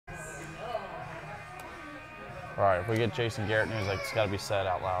All right, if we get Jason Garrett news, like, it's got to be said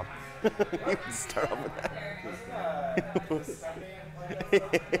out loud. You can start off with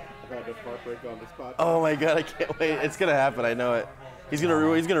that. Oh my God, I can't wait. It's gonna happen. I know it. He's gonna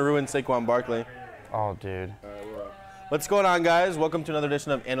ruin Saquon Barkley. Oh, dude. What's going on, guys? Welcome to another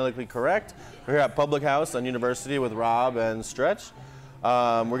edition of Analytically Correct. We're here at Public House on University with Rob and Stretch.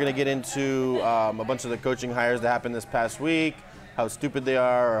 We're gonna get into a bunch of the coaching hires that happened this past week, how stupid they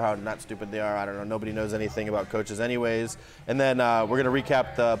are or how not stupid they are. I don't know. Nobody knows anything about coaches anyways. And then we're going to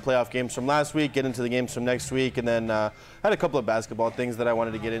recap the playoff games from last week, get into the games from next week, and then I had a couple of basketball things that I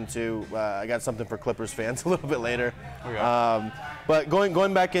wanted to get into. I got something for Clippers fans a little bit later. But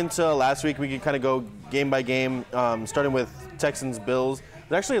going back into last week, we could kind of go game by game, starting with Texans-Bills.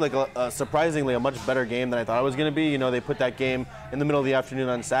 It's actually like a surprisingly a much better game than I thought it was going to be. You know, they put that game in the middle of the afternoon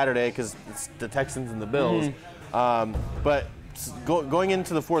on Saturday because it's the Texans and the Bills. But going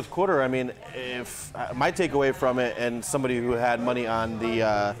into the fourth quarter, I mean, if my takeaway from it, and somebody who had money on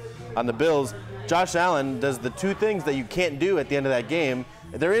the Bills, Josh Allen does the two things that you can't do at the end of that game.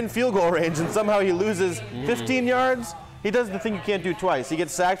 They're in field goal range, and somehow he loses 15 yards. He does the thing you can't do twice. He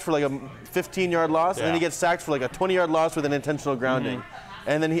gets sacked for like a 15-yard loss, and then he gets sacked for like a 20-yard loss with an intentional grounding.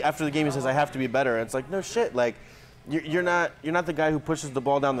 And then after the game, he says, "I have to be better." And it's like, no shit, like. You're not the guy who pushes the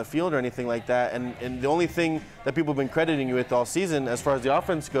ball down the field or anything like that, and the only thing that people have been crediting you with all season as far as the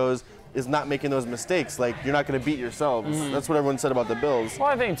offense goes is not making those mistakes. Like, you're not going to beat yourselves. That's what everyone said about the Bills. Well,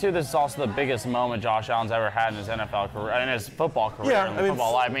 I think, too, this is also the biggest moment Josh Allen's ever had in his NFL career, in his football career,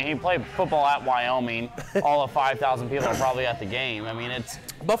 football life. I mean, he played football at Wyoming. All of 5,000 people are probably at the game. I mean, it's...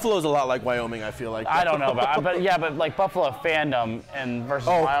 Buffalo's a lot like Wyoming, I feel like. I don't know, but like Buffalo fandom and versus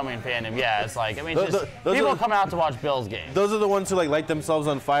Wyoming fandom, yeah, it's like, I mean, people come out to watch Bills games. Those are the ones who like light themselves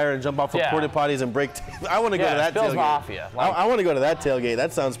on fire and jump off of porta potties and break. I want to go to that Bills tailgate. Mafia. Like, I want to go to that tailgate.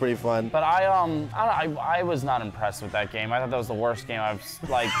 That sounds pretty fun. But I was not impressed with that game. I thought that was the worst game I've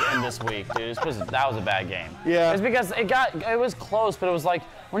in this week, dude. That was a bad game. Yeah. It's because it was close, but it was like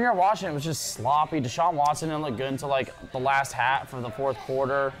when you're watching it was just sloppy. Deshaun Watson didn't look good until like the last half for the fourth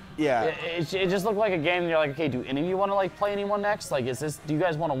quarter. Yeah. It just looked like a game. And you're like, okay, do any of you want to like play anyone next? Like, do you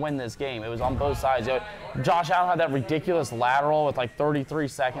guys want to win this game? It was on both sides. You know, Josh Allen had that ridiculous lateral with like 33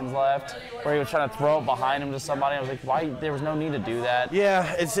 seconds left, where he was trying to throw it behind him to somebody. I was like, why? There was no need to do that.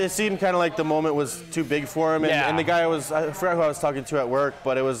 Yeah, it seemed kind of like the moment was too big for him, and the guy I forgot who I was talking to at work,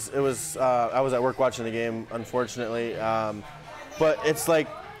 but I was at work watching the game, unfortunately. But it's like,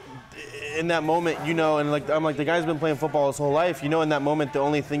 in that moment, you know, and like I'm like, the guy's been playing football his whole life. You know, in that moment, the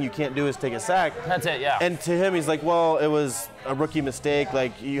only thing you can't do is take a sack. That's it, yeah. And to him, he's like, well, it was a rookie mistake.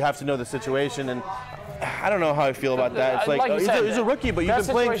 Like, you have to know the situation, and I don't know how I feel about that. It's like he's a rookie, but you've been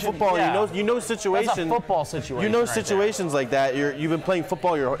playing football, and you know situations. That's a football situation. You know situations like that. You've been playing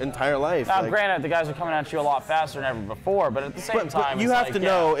football your entire life. Now, granted, the guys are coming at you a lot faster than ever before, but at the same time, you have to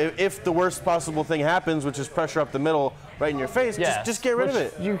know if the worst possible thing happens, which is pressure up the middle, right in your face. Just get rid of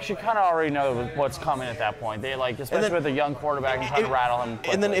it. You should kind of already know what's coming at that point. They especially with a young quarterback, and trying to rattle him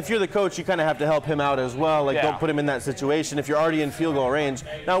quickly. And then if you're the coach, you kind of have to help him out as well. Like, don't put him in that situation if you're already in field goal range.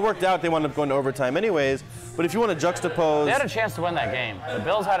 Now, it worked out. They wound up going to overtime anyways. But if you want to juxtapose... They had a chance to win that game. The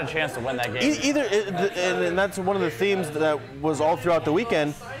Bills had a chance to win that game. And that's one of the themes that was all throughout the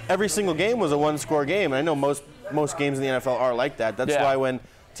weekend. Every single game was a one-score game. And I know most games in the NFL are like that. That's why when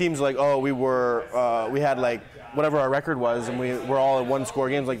teams like, we had like whatever our record was, and we're all at one-score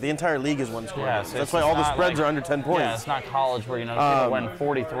games. Like, the entire league is one-score games. That's why all the spreads are under 10 points. Yeah, it's not college where, people win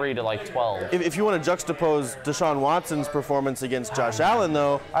 43 to like 12. If you want to juxtapose Deshaun Watson's performance again's Josh Allen,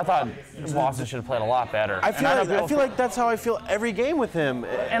 though, I thought Watson should have played a lot better. I feel like that's how I feel every game with him.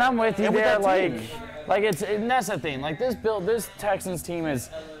 And I'm with you there. And that's the thing. Like, this Texans team is.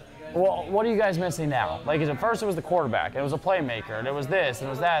 Well, what are you guys missing now? Like, at first it was the quarterback, it was a playmaker, and it was this, and it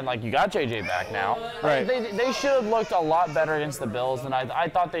was that, and like, you got JJ back now. Right. They should have looked a lot better against the Bills than I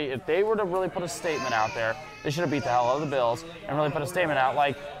thought if they were to really put a statement out there, they should have beat the hell out of the Bills and really put a statement out.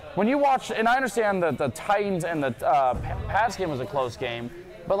 Like, when you watch, and I understand that the Titans and the Pats game was a close game,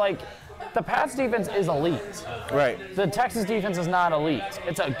 but like, the Pats defense is elite. Right. The Texas defense is not elite.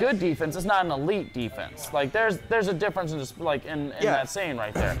 It's a good defense. It's not an elite defense. Like, there's a difference in just like in that saying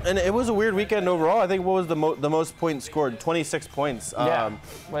right there. And it was a weird weekend overall. I think what was the most points scored? 26 points.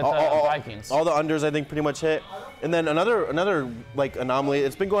 With Vikings. All the unders I think pretty much hit. And then another like anomaly.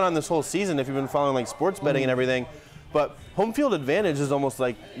 It's been going on this whole season if you've been following like sports betting and everything. But home field advantage is almost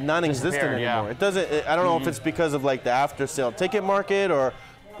like non-existent anymore. It doesn't. I don't know if it's because of like the after sale ticket market or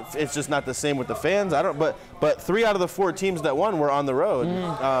it's just not the same with the fans. I don't. But 3 out of the 4 teams that won were on the road,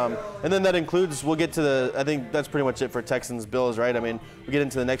 and then that includes. We'll get to the. I think that's pretty much it for Texans Bills, right? I mean, we get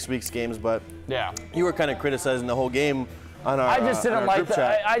into the next week's games, but yeah, you were kind of criticizing the whole game. On our, I just didn't like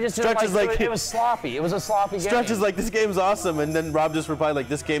the. I just didn't like. It was sloppy. It was a sloppy game. Stretch is like, this game's awesome, and then Rob just replied like,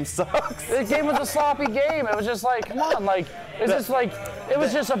 this game sucks. The game was a sloppy game. It was just like, come on, like it's just like it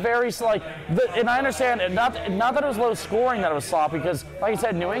was just a very like. And I understand, not that it was low scoring, that it was sloppy, because like you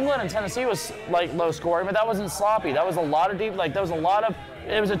said, New England and Tennessee was like low scoring, but that wasn't sloppy. That was a lot of deep. Like there was a lot of.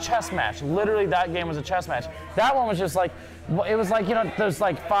 It was a chess match. Literally, that game was a chess match. That one was just like. It was like, there's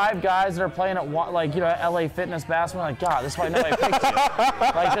like 5 guys that are playing at like, LA Fitness basketball. Like, God, this is why nobody picked you.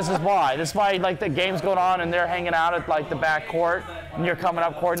 Like, this is why. This is why, like, the game's going on and they're hanging out at like the back court and you're coming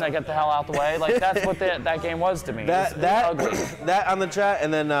up court and they get the hell out the way. Like, that's what that game was to me. That on the chat,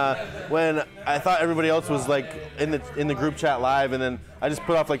 and then when I thought everybody else was like in the group chat live, and then I just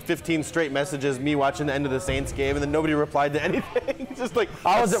put off like 15 straight messages, me watching the end of the Saints game, and then nobody replied to anything. Just like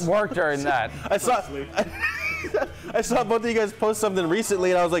I was at work during that. I saw both of you guys post something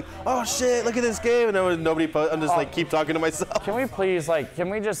recently, and I was like, "Oh shit, look at this game!" And there was nobody post. I'm just like keep talking to myself. Can we please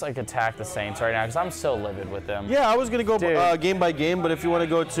just attack the Saints right now? Because I'm so livid with them. Yeah, I was gonna go game by game, but if you want to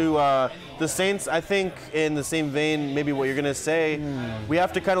go to the Saints, I think in the same vein, maybe what you're gonna say, we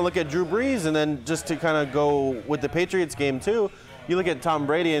have to kind of look at Drew Brees, and then just to kind of go with the Patriots game too. You look at Tom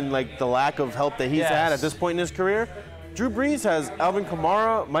Brady and like the lack of help that he's had at this point in his career. Drew Brees has Alvin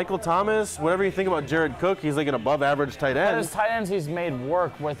Kamara, Michael Thomas, whatever you think about Jared Cook, he's like an above-average tight end. But his tight ends, he's made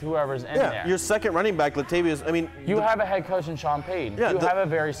work with whoever's in there. Your second running back, Latavius, I mean... You have a head coach in Sean Payton. You have a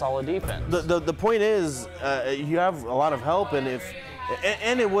very solid defense. The point is, you have a lot of help, and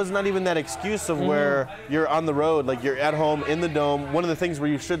it was not even that excuse of where you're on the road, like you're at home in the dome, one of the things where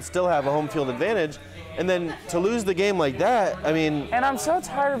you should still have a home field advantage. And then to lose the game like that, I mean... And I'm so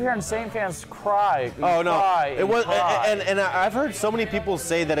tired of hearing Saint fans cry. It was, and I've heard so many people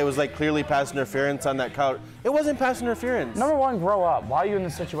say that it was like clearly pass interference on that couch. It wasn't pass interference. Number one, grow up. Why are you in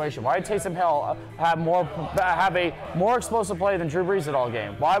this situation? Why did Taysom Hill have a more explosive play than Drew Brees at all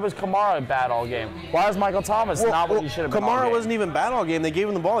game? Why was Kamara bad all game? Why was Michael Thomas not what he should have been? Kamara wasn't even bad all game. They gave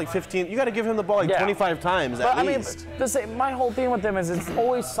him the ball like 15. You got to give him the ball like 25 times at least. I mean, my whole thing with them is it's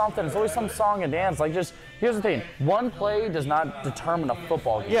always something. It's always some song and dance. Like here's the thing. One play does not determine a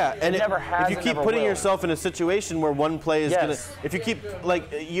football game. Yeah, and it never has. If you keep putting yourself in a situation where one play is gonna, if you keep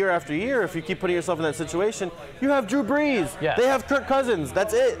like year after year, if you keep putting yourself in that situation, you have Drew Brees. Yes. They have Kirk Cousins.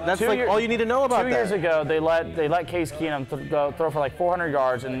 That's it. That's all you need to know about that. 2 years ago, they let Case Keenum throw for like 400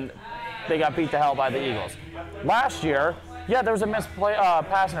 yards, and they got beat the hell by the Eagles. Last year, yeah, there was a missed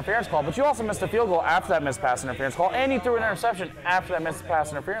pass interference call, but you also missed a field goal after that missed pass interference call, and you threw an interception after that missed pass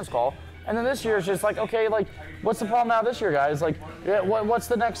interference call. And then this year it's just like, okay, like, what's the problem now this year, guys? Like, what's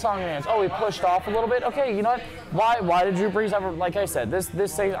the next song and dance? Oh, we pushed off a little bit. Okay, you know what? Why did Drew Brees ever? Like I said,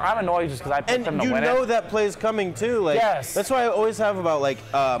 this thing, I'm annoyed just because I picked them to win it. And you know that play's coming too. Like, yes. That's why I always have about like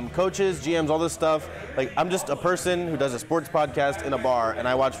coaches, GMs, all this stuff. Like, I'm just a person who does a sports podcast in a bar, and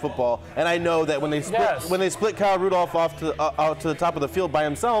I watch football, and I know that when they split Kyle Rudolph off out to the top of the field by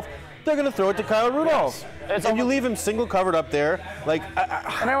himself, they're going to throw it to Kyle Rudolph. Yes. And you leave him single covered up there. Like,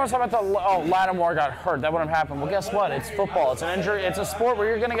 and everyone's talking about Lattimore got hurt. That wouldn't happen. Well, guess what? It's football. It's an injury. It's a sport where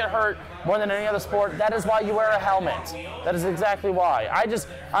you're going to get hurt more than any other sport. That is why you wear a helmet. That is exactly why.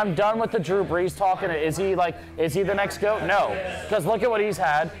 I'm done with the Drew Brees talking. Is he the next GOAT? No. Because look at what he's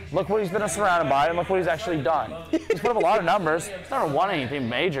had. Look what he's been surrounded by, and look what he's actually done. He's put up a lot of numbers. He's never won anything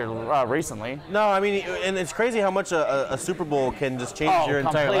major recently. No, I mean, and it's crazy how much a Super Bowl can just change your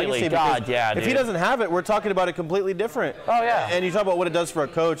entire legacy. God, yeah, if he doesn't have it, we're talking about it completely different. Oh, yeah. And you talk about what it does for a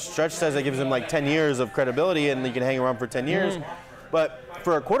coach. Stretch says it gives him like 10 years of credibility, and you can hang around for 10 years. But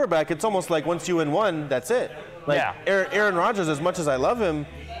for a quarterback, it's almost like once you win one, that's it. Like Aaron Rodgers, as much as I love him,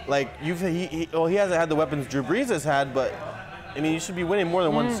 like he hasn't had the weapons Drew Brees has had, but I mean, you should be winning more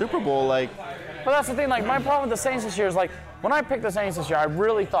than one Super Bowl. Like, but that's the thing. Like, my problem with the Saints this year is like when I picked the Saints this year, I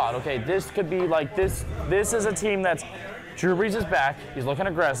really thought, okay, this could be like this. This is a team that's. Drew Brees is back. He's looking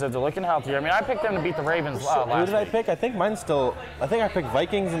aggressive. They're looking healthier. I mean, I picked them to beat the Ravens last week. Who did I pick? I think mine's still. I think I picked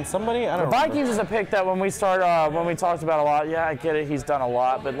Vikings and somebody. I don't know. Vikings is a pick that when we talked about a lot. Yeah, I get it. He's done a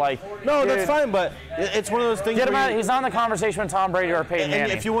lot, but like. No, that's fine. But it's one of those things. Get him out. He's on the conversation with Tom Brady or Peyton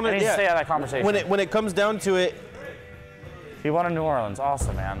Manning. If you want to stay out of that conversation. When it comes down to it. He won in New Orleans.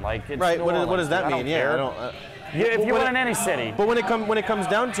 Awesome, man. Like. It's right. New Orleans, what does that mean? I don't. If you win in any city. But when it comes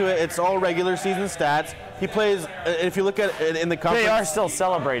down to it, it's all regular season stats. He plays. If you look at it in the conference, they are still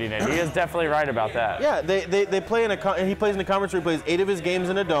celebrating it. He is definitely right about that. Yeah, they play he plays in a conference where he plays 8 of his games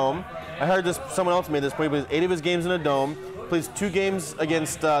in a dome. I heard this. Someone else made this point. He plays 8 of his games in a dome. plays 2 games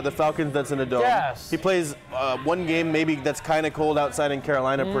against the Falcons that's in a dome. Yes. He plays 1 game maybe that's kind of cold outside in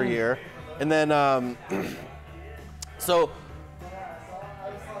Carolina per year. And then, so...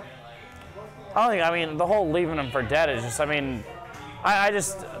 I mean, the whole leaving him for dead is just, I mean, I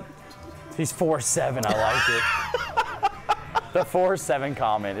just, he's 4'7", I like it. The 4'7"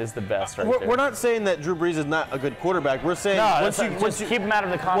 comment is the best right there. We're not saying that Drew Brees is not a good quarterback. We're saying once you keep him out of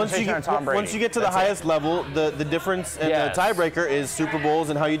the conversation on Tom Brady. Once you get to the highest level, the difference and the tiebreaker is Super Bowls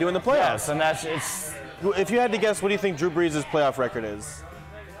and how you do in the playoffs. Yes, and it's... If you had to guess, what do you think Drew Brees' playoff record is?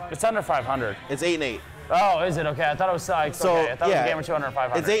 It's under 500. It's 8-8. Oh, is it? Okay, I thought it was like, so, okay. I thought it was a game or 2 under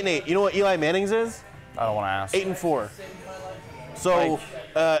 500. It's 8-8. You know what Eli Manning's is? I don't want to ask. 8-4. So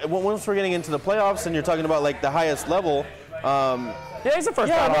once we're getting into the playoffs and you're talking about like the highest level, yeah, he's the first.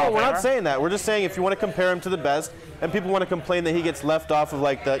 Yeah, no, we're not saying that. We're just saying if you want to compare him to the best, and people want to complain that he gets left off of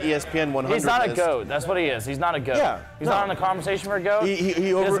like the ESPN 100 He's not list. a GOAT. That's what he is. He's not a GOAT. Yeah, he's not in the conversation for a GOAT.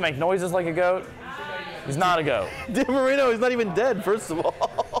 He doesn't make noises like a GOAT. He's not a GOAT. Dan Marino, he's not even dead, first of all.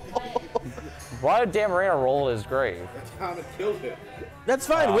 Why did Dan Marino roll his grave? That's how it killed him. That's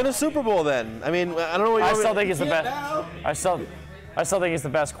fine. Win a Super Bowl then. I mean, I don't know what I still think he's the best. I still think he's the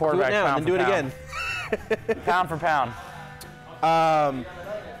best quarterback. Do it now, pound then do for it pound. again. Pound for pound.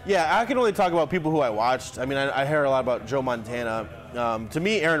 Yeah, I can only talk about people who I watched. I mean, I hear a lot about Joe Montana. To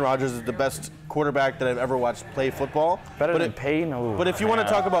me, Aaron Rodgers is the best quarterback that I've ever watched play football. Better than Peyton? Ooh, but if you want to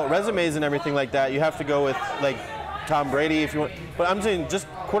talk about resumes and everything like that, you have to go with like Tom Brady. If you want, but I'm saying just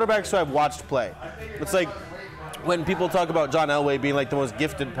quarterbacks who I've watched play. It's like when people talk about John Elway being like the most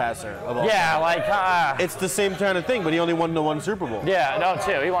gifted passer of all time. like it's the same kind of thing, but he only won the 1 Super Bowl. Yeah, no,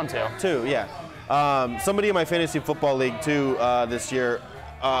 2. He won 2. 2, yeah. Somebody in my fantasy football league too this year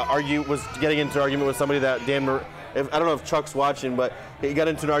was getting into an argument with somebody that I don't know if Chuck's watching, but he got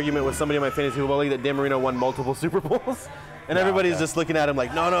into an argument with somebody in my fantasy football league that Dan Marino won multiple Super Bowls, and everybody's just looking at him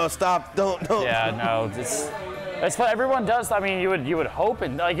like, no, stop, don't. Yeah, no, that's what everyone does. I mean, you would hope,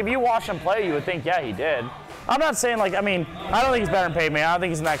 and like if you watch him play, you would think, yeah, he did. I'm not saying I don't think he's better than Peyton Manning. I don't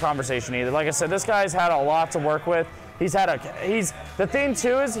think he's in that conversation either. Like I said, this guy's had a lot to work with. The thing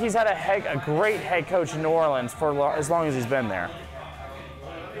too is he's had a great head coach in New Orleans for as long as he's been there.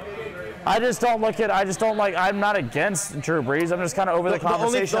 I'm not against Drew Brees. I'm just kind of over the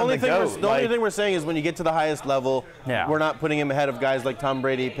conversation. The only thing we're saying is when you get to the highest level, we're not putting him ahead of guys like Tom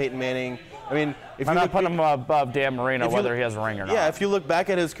Brady, Peyton Manning. I mean, I'm not putting him above Dan Marino, whether he has a ring or not. Yeah, if you look back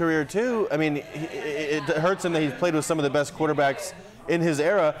at his career too, I mean, it hurts him that he's played with some of the best quarterbacks in his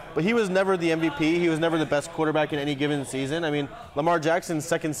era, but he was never the MVP. He was never the best quarterback in any given season. I mean, Lamar Jackson's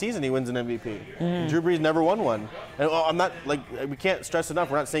second season, he wins an MVP. Drew Brees never won one. And I'm not, we can't stress enough,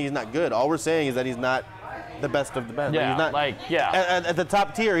 we're not saying he's not good. All we're saying is that he's not the best of the best. Yeah, he's not, at the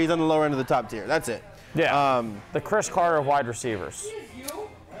top tier, he's on the lower end of the top tier. That's it. Yeah. The Chris Carter of wide receivers.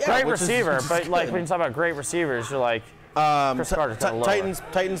 Yeah, great receiver, but like when you talk about great receivers, you're like, Chris Carter's kind of lower.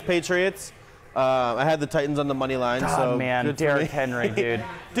 Titans, Patriots. I had the Titans on the money line. God, man, Derrick Henry, dude.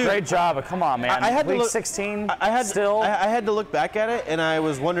 Great job, but come on, man. I had Week to look, 16, I had still. to look back at it, and I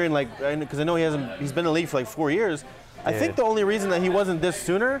was wondering, because I know he's been in the league for like 4 years. Dude. I think the only reason that he wasn't this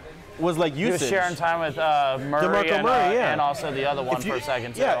sooner was like usage. He was sharing time with Murray, and also the other one for a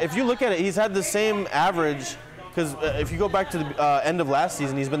second, too. Yeah, if you look at it, he's had the same average. Because if you go back to the end of last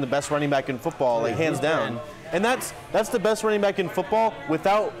season, he's been the best running back in football, hands down. And that's the best running back in football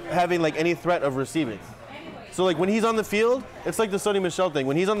without having any threat of receiving. So when he's on the field, it's like the Sony Michel thing.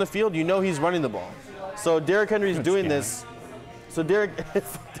 When he's on the field, you know he's running the ball. So Derrick Henry's doing this. So Derrick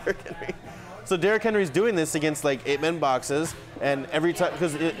Henry's doing this against 8-man boxes, and every time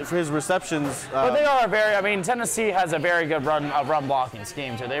because for his receptions. But they are Tennessee has a very good run blocking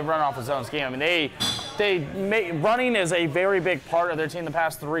scheme too. They run off a zone scheme. I mean, running is a very big part of their team the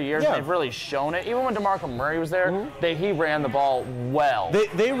past 3 years. Yeah. They've really shown it. Even when DeMarco Murray was there, he ran the ball well.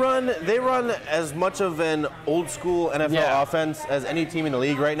 They run as much of an old school NFL offense as any team in the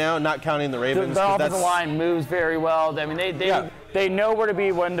league right now, not counting the Ravens. The offensive line moves very well. I mean, they know where to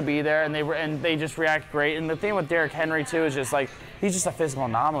be, when to be there, and they just react great. And the thing with Derrick Henry too is just he's just a physical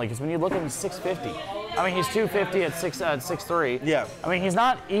anomaly. Because when you look at him, he's 6'50". I mean, he's 250 at 6'3". Yeah. I mean, he's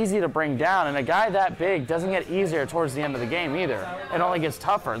not easy to bring down, and a guy that big doesn't get easier towards the end of the game either. It only gets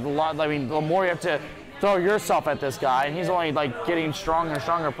tougher. The more you have to throw yourself at this guy, and he's only getting stronger and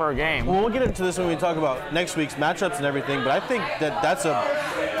stronger per game. Well, we'll get into this when we talk about next week's matchups and everything. But I think that's a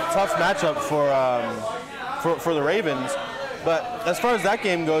tough matchup for the Ravens. But as far as that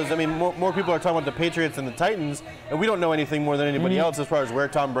game goes, I mean, more people are talking about the Patriots and the Titans, and we don't know anything more than anybody else as far as where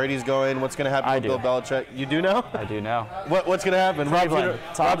Tom Brady's going, what's going to happen with Bill Belichick. You do know? I do know. What's going to happen? Cleveland.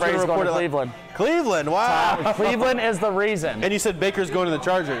 Tom Brady's going to Cleveland. Cleveland, wow. Cleveland is the reason. And you said Baker's going to the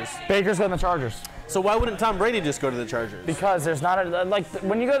Chargers. Baker's going to the Chargers. So why wouldn't Tom Brady just go to the Chargers? Because there's not a, like,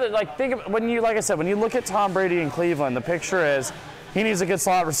 when you go to, like, think of, when you, like I said, when you look at Tom Brady in Cleveland, the picture is, he needs a good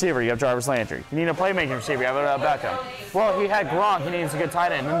slot receiver. You have Jarvis Landry. You need a playmaking receiver. You have Beckham. Well, he had Gronk. He needs a good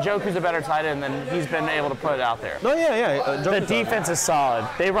tight end. And Njoku's a better tight end than he's been able to put it out there. No, yeah. The defense is solid.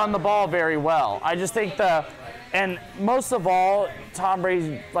 They run the ball very well. I just think and most of all, Tom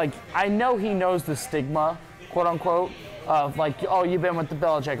Brady, like, I know he knows the stigma, quote unquote, of like, oh, you've been with the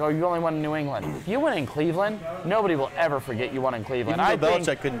Belichick, oh, you only won in New England. If you win in Cleveland, nobody will ever forget you won in Cleveland. Even though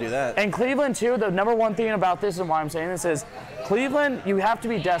Belichick couldn't do that. And Cleveland, too, the number one thing about this and why I'm saying this is Cleveland, you have to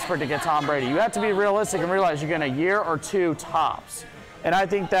be desperate to get Tom Brady. You have to be realistic and realize you're getting a year or two tops. And I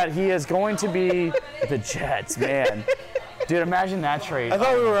think that he is going to be the Jets, man. Dude, imagine that trade. I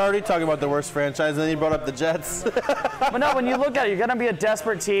thought we were already talking about the worst franchise, and then you brought up the Jets. But no, when you look at it, you're going to be a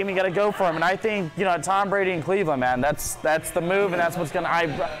desperate team. You got to go for him. And I think, Tom Brady in Cleveland, man, that's the move, and that's what's going to.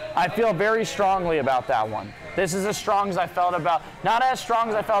 I feel very strongly about that one. This is as strong as I felt about, not as strong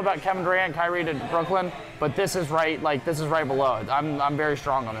as I felt about Kevin Durant and Kyrie to Brooklyn, but this is right below it. I'm very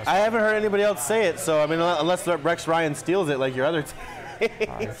strong on this. I haven't heard anybody else say it, so I mean, unless Rex Ryan steals it like your other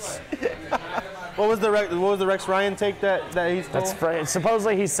teams. What was the Rex Ryan take that he stole?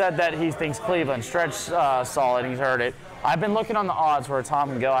 Supposedly he said that he thinks Cleveland. Stretch saw it and he's heard it. I've been looking on the odds where Tom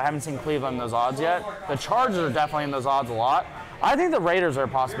can go. I haven't seen Cleveland in those odds yet. The Chargers are definitely in those odds a lot. I think the Raiders are a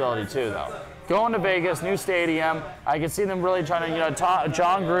possibility too, though. Going to Vegas, new stadium. I can see them really trying to,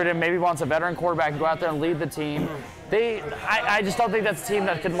 John Gruden maybe wants a veteran quarterback to go out there and lead the team. I just don't think that's a team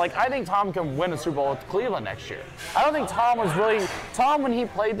that can, I think Tom can win a Super Bowl with Cleveland next year. I don't think Tom when he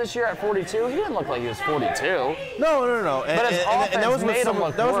played this year at 42, he didn't look like he was 42. No. But his offense that was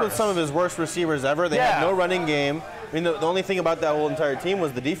worse. with some of his worst receivers ever. They had no running game. I mean, the only thing about that whole entire team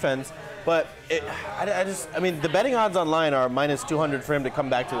was the defense. But the betting odds online are minus 200 for him to come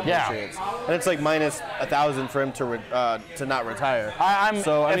back to the Patriots, and it's like minus 1,000 for him to not retire. If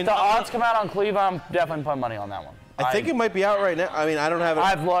the odds come out on Cleveland, I'm definitely putting money on that one. I think it might be out right now. I mean, I don't have it.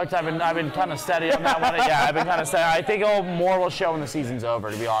 I've looked. I've been kind of steady on that one. Yeah, I've been kind of steady. I think more will show when the season's over,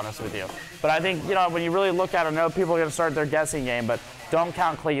 to be honest with you. But I think, when you really look at it, I know people are going to start their guessing game, but don't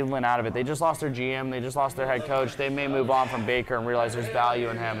count Cleveland out of it. They just lost their GM. They just lost their head coach. They may move on from Baker and realize there's value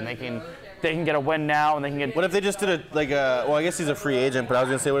in him, and they can get a win now, and they can get. What if they just did well, I guess he's a free agent, but I was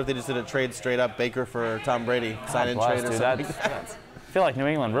going to say, what if they just did a trade straight up Baker for Tom Brady, sign-in trade or something? I feel like New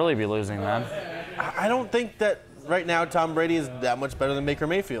England really be losing, man. I don't think that right now Tom Brady is that much better than Baker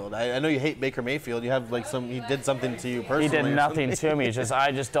Mayfield. I know you hate Baker Mayfield. You have he did something to you personally. He did nothing to me.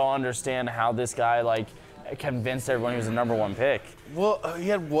 I just don't understand how this guy convinced everyone he was the number one pick. Well, he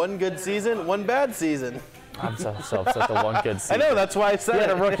had one good season, one bad season. I'm so upset the one good season. I know, that's why I said he had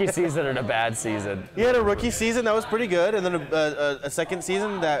a rookie season and a bad season. He had a rookie season that was pretty good, and then a second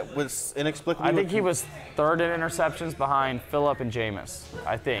season that was inexplicably. I think he was third in interceptions behind Phillip and Jameis.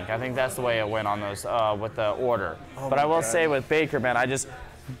 I think that's the way it went on those with the order. But I will say with Baker, man,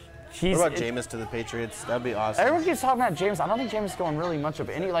 what about Jameis to the Patriots? That'd be awesome. Everyone keeps talking about Jameis. I don't think Jameis is going really much of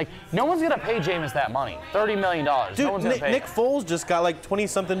any. No one's going to pay Jameis that money. $30 million. Dude, no one's going to pay Nick Foles just got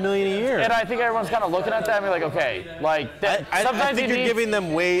 20-something million a year. And I think everyone's kind of looking at that and be like, okay. I think you're giving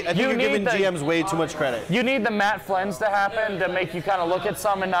them you're giving GMs way too much credit. You need the Matt Flynn's to happen to make you kind of look at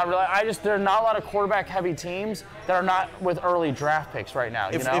some and not realize. There are not a lot of quarterback-heavy teams that are not with early draft picks right now.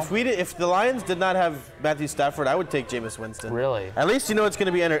 If the Lions did not have Matthew Stafford, I would take Jameis Winston. Really? At least it's going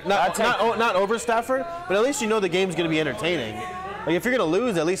to be not over Stafford, but at least the game's going to be entertaining. If you're going to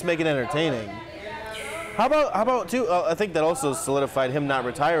lose, at least make it entertaining. How about too? I think that also solidified him not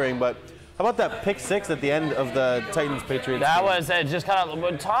retiring, but. How about that pick six at the end of the Titans-Patriots game? That was just kind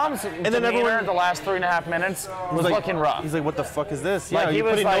of Tom's demeanor the last 3.5 minutes was looking rough. He's like, what the fuck is this? He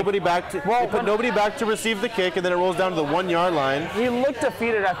put nobody back to receive the kick, and then it rolls down to the 1 yard line. He looked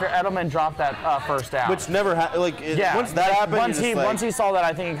defeated after Edelman dropped that first down. Which never happened. Once that happened, once he saw that,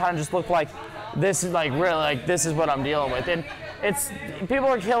 I think it kind of just looked like this is really this is what I'm dealing with. And people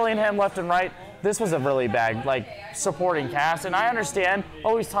are killing him left and right. This was a really bad, supporting cast. And I understand,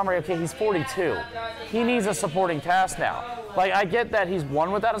 he's Tom Brady. Okay, he's 42. He needs a supporting cast now. I get that he's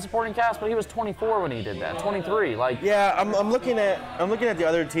won without a supporting cast, but he was 24 when he did that, 23. Yeah, I'm looking at the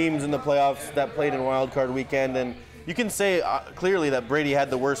other teams in the playoffs that played in Wild Card Weekend, and you can say clearly that Brady had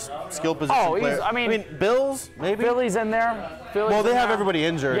the worst skill position player. I mean, Bills, maybe? Philly's in there. Well, they have everybody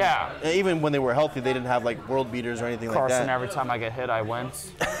injured. Yeah. Even when they were healthy, they didn't have like world beaters or anything like that. Carson, every time I get hit, I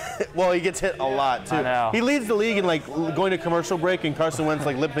wince. Well, he gets hit a lot too. I know. He leads the league in like going to commercial break, and Carson Wentz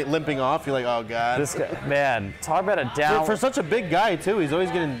like limping off. You're like, oh god. This guy, man, talk about a down. For such a big guy too, he's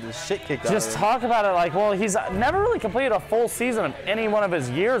always getting the shit kicked out of him. Just talk about it like, well, he's never really completed a full season of any one of his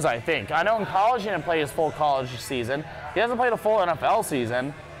years, I think. I know in college he didn't play his full college season. He hasn't played a full NFL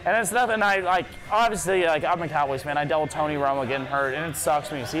season. And it's nothing obviously, I'm a Cowboys fan. I dealt with Tony Romo getting hurt, and it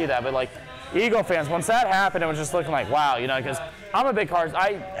sucks when you see that. But, Eagle fans, once that happened, it was just looking like, wow, because I'm a big Carson.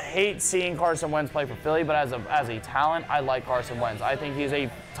 I hate seeing Carson Wentz play for Philly, but as a talent, I like Carson Wentz. I think he's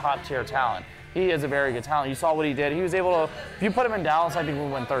a top-tier talent. He is a very good talent. You saw what he did. He was able to, if you put him in Dallas, I think we'll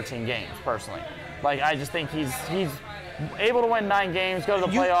win 13 games, personally. I just think he's able to win 9 games, go to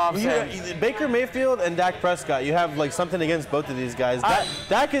the playoffs. Baker Mayfield and Dak Prescott, you have something against both of these guys.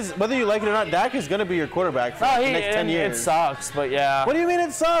 Dak is, whether you like it or not, Dak is going to be your quarterback for the next 10 years. It sucks, but yeah. What do you mean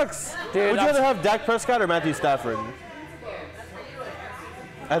it sucks? Dude, would you rather have Dak Prescott or Matthew Stafford?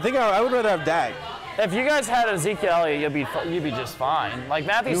 I think I would rather have Dak. If you guys had Ezekiel Elliott, you'd be just fine.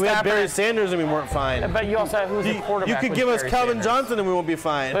 Matthew Stafford. We had Barry Sanders and we weren't fine. But you also have who's the quarterback? You could give us Calvin Johnson and we won't be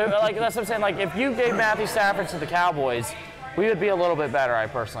fine. But that's what I'm saying. If you gave Matthew Stafford to the Cowboys, we would be a little bit better, I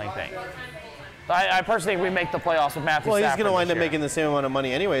personally think. I personally think we make the playoffs with Matthew Stafford. Well, he's going to wind up making the same amount of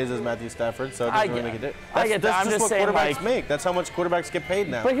money anyways as Matthew Stafford, so it doesn't really make a difference. I get that. I'm just saying, what quarterbacks make. That's how much quarterbacks get paid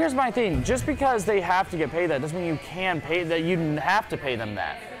now. But here's my thing. Just because they have to get paid that doesn't mean you can pay that. You have to pay them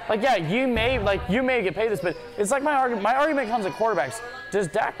that. Yeah, you may get paid this, but it's like my argument comes at quarterbacks. Does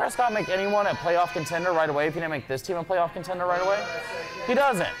Dak Prescott make anyone a playoff contender right away if he didn't make this team a playoff contender right away? He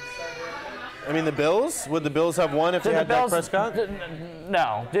doesn't. I mean, the Bills? Would the Bills have won if they had Dak Prescott?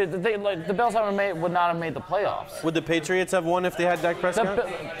 No. The Bills would not have made the playoffs. Would the Patriots have won if they had Dak Prescott?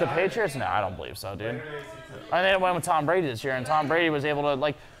 The Patriots? No, I don't believe so, dude. I mean, they went with Tom Brady this year, and Tom Brady was able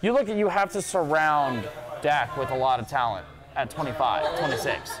to, you have to surround Dak with a lot of talent at 25,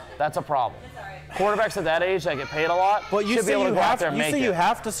 26. That's a problem. Quarterbacks at that age that get paid a lot should be able to go out there and make it. You say you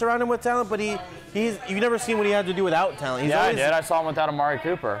have to surround him with talent, but you've never seen what he had to do without talent. Yeah, I did. I saw him without Amari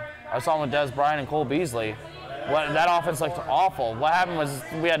Cooper. I saw him with Des Bryant and Cole Beasley. That offense looked awful. What happened was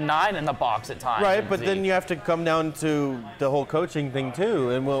we had 9 in the box at times. Right, but then you have to come down to the whole coaching thing too,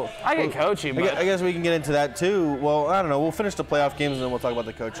 and I get coaching, but I guess we can get into that too. Well, I don't know. We'll finish the playoff games and then we'll talk about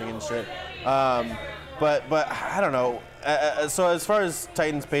the coaching and shit. But I don't know. So as far as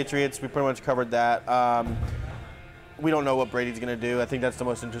Titans Patriots, we pretty much covered that. We don't know what Brady's going to do. I think that's the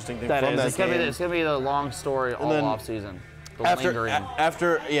most interesting thing from that game. It's going to be the long story all offseason.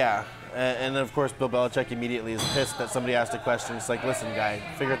 And then, of course, Bill Belichick immediately is pissed that somebody asked a question. It's like, listen, guy,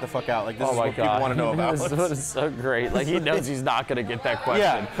 figure it the fuck out. This is what people want to know about. This is so great. He knows he's not going to get that question.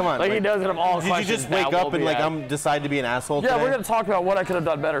 Yeah, come on. He knows that of all questions. Did you just wake up and decide to be an asshole today? Yeah, we're going to talk about what I could have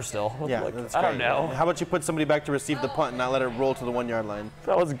done better still. Yeah, I don't know. How about you put somebody back to receive the punt and not let it roll to the 1-yard line?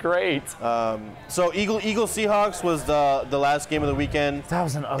 That was great. So Eagles Seahawks was the last game of the weekend. That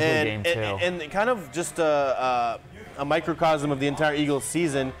was an ugly game, too. And kind of just a microcosm of the entire Eagles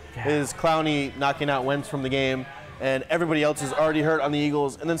season is Clowney knocking out Wentz from the game, and everybody else is already hurt on the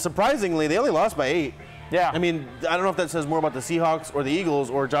Eagles. And then surprisingly, they only lost by 8. Yeah. I mean, I don't know if that says more about the Seahawks or the Eagles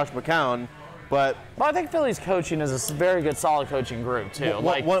or Josh McCown, but I think Philly's coaching is a very good, solid coaching group too.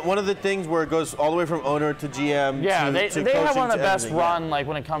 One of the things where it goes all the way from owner to GM. Yeah, they have one of the best run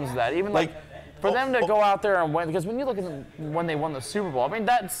when it comes to that. Even for them to go out there and win, because when you look at them when they won the Super Bowl, I mean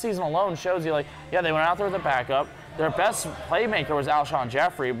that season alone shows you they went out there with a backup. Their best playmaker was Alshon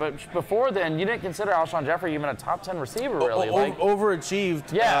Jeffrey, but before then, you didn't consider Alshon Jeffrey even a top 10 receiver, really.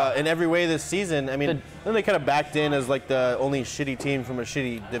 Overachieved in every way this season. I mean, then they kind of backed in as the only shitty team from a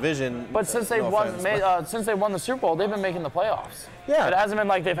shitty division. But since they won the Super Bowl, they've been making the playoffs. Yeah. It hasn't been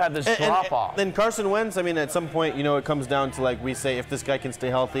like they've had this drop-off. Then Carson Wentz, I mean, at some point, it comes down to, we say, if this guy can stay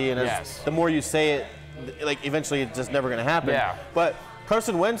healthy, and the more you say it, eventually it's just never going to happen. Yeah. But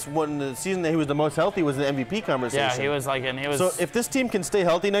Carson Wentz, when the season that he was the most healthy was the MVP conversation. Yeah, he was So if this team can stay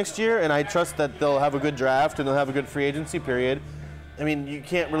healthy next year, and I trust that they'll have a good draft and they'll have a good free agency period, I mean, you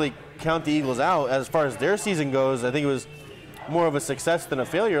can't really count the Eagles out. As far as their season goes, I think it was more of a success than a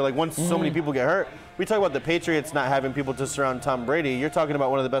failure. Once so many people get hurt, we talk about the Patriots not having people to surround Tom Brady. You're talking about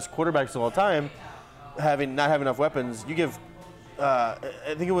one of the best quarterbacks of all time, not having enough weapons. You give, I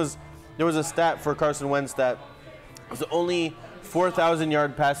think there was a stat for Carson Wentz that was the only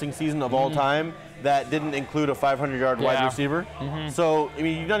 4,000-yard passing season of all time that didn't include a 500-yard wide receiver. So I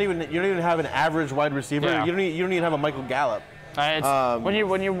mean, you don't even have an average wide receiver. You don't even have a Michael Gallup.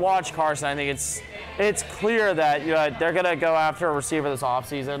 When you watch Carson, I think it's clear that they're gonna go after a receiver this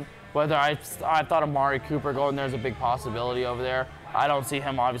offseason. Whether I thought Amari Cooper going there is a big possibility over there. I don't see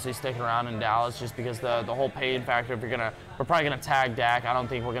him obviously sticking around in Dallas just because the whole paying factor. We're probably gonna tag Dak. I don't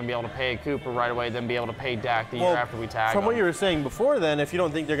think we're gonna be able to pay Cooper right away, then be able to pay Dak the year after we tag him. From what you were saying before, then, if you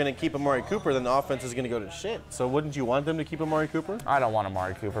don't think they're gonna keep Amari Cooper, then the offense is gonna go to shit. So wouldn't you want them to keep Amari Cooper? I don't want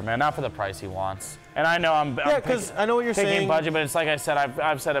Amari Cooper, man. Not for the price he wants. And I know I'm because I know what you're saying. Budget, but it's like I said,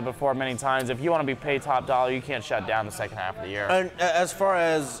 I've said it before many times. If you want to be paid top dollar, you can't shut down the second half of the year. And as far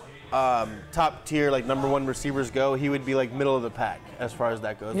as top tier, like #1 receivers go, he would be like middle of the pack as far as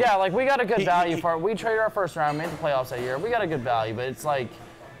that goes. Yeah, like we got a good value for it. We traded our first round, made the playoffs that year. We got a good value, but it's like,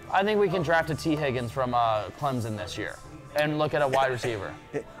 I think we can draft a T. Higgins from Clemson this year and look at a wide receiver.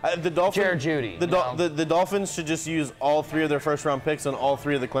 The Dolphins, Jared Judy. The Dolphins should just use all 3 of their first round picks on all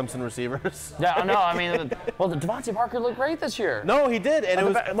 3 of the Clemson receivers. Yeah, no, I mean, Devontae Parker looked great this year. No, he did, and it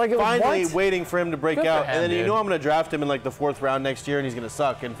was finally waiting for him to break out. And then dude. I'm going to draft him in like the 4th round next year, and he's going to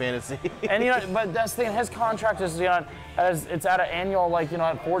suck in fantasy. And but that's the thing. His contract is it's at an annual at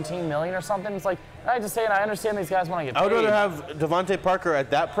 $14 million or something. It's like, I just say, and I understand these guys want to get paid. I would rather have Devontae Parker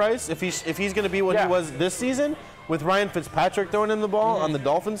at that price if he's going to be what he was this season. With Ryan Fitzpatrick throwing in the ball on the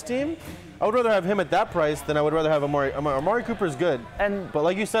Dolphins team, I would rather have him at that price than I would rather have Amari. Amari Cooper's good, but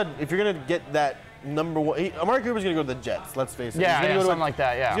like you said, if you're going to get that #1, Amari Cooper's going to go to the Jets. Let's face it. Yeah, something like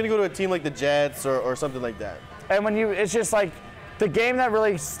that. Yeah, he's going to go to a team like the Jets or something like that. And it's just like the game that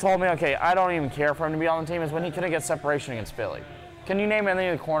really told me, okay, I don't even care for him to be on the team is when he couldn't get separation against Philly. Can you name any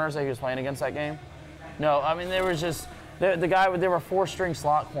of the corners that he was playing against that game? No, I mean there was just. The guy, there were 4-string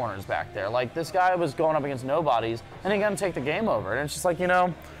slot corners back there. Like, this guy was going up against nobodies, and he got to take the game over. And it's just like,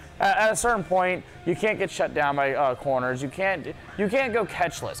 at a certain point, you can't get shut down by corners. You can't go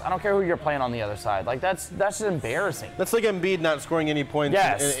catchless. I don't care who you're playing on the other side. Like, that's just embarrassing. That's like Embiid not scoring any points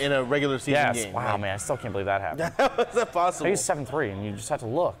in a regular season game. Wow, man, I still can't believe that happened. How is that possible? He's 7'3", and you just have to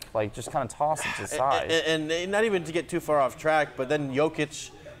look. Like, just kind of toss it to the side. And not even to get too far off track, but then Jokic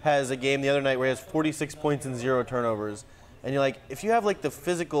has a game the other night where he has 46 points and 0 turnovers. And you're like, if you have like the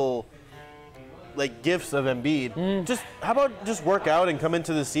physical gifts of Embiid, how about just work out and come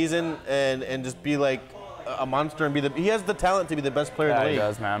into the season and just be like a monster and he has the talent to be the best player in the league. He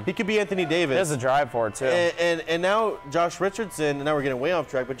does, man. He could be Anthony Davis. He has the drive for it too. And now Josh Richardson, and now we're getting way off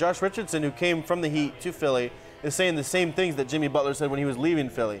track, but Josh Richardson, who came from the Heat to Philly, is saying the same things that Jimmy Butler said when he was leaving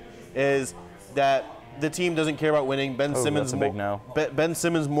Philly, is that the team doesn't care about winning. Ben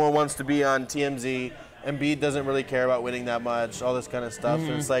Simmons more wants to be on TMZ. Embiid doesn't really care about winning that much, all this kind of stuff.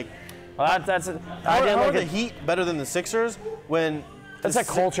 So it's like, well, how are the Heat better than the Sixers when? That's a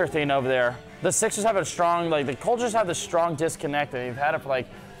culture thing over there. The Sixers have a strong, the cultures have this strong disconnect, and they've had it for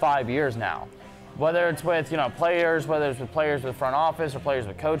 5 years now. Whether it's with players, whether it's with players with front office or players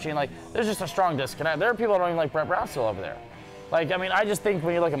with coaching, there's just a strong disconnect. There are people that don't even like Brett Brown still over there. I just think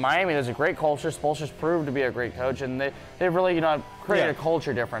when you look at Miami, there's a great culture. Spoelstra's proved to be a great coach, and they really created a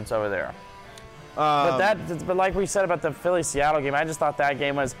culture difference over there. But like we said about the Philly-Seattle game, I just thought that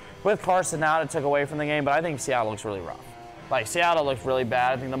game was, with Carson out, it took away from the game, but I think Seattle looks really rough. Seattle looks really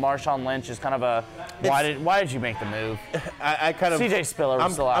bad. I think the Marshawn Lynch is kind of a, why did you make the move? CJ Spiller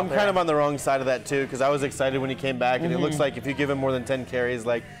was still out there. I'm kind of on the wrong side of that too, because I was excited when he came back, and it looks like if you give him more than 10 carries,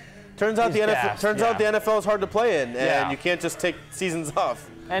 turns out the NFL is hard to play in, and you can't just take seasons off.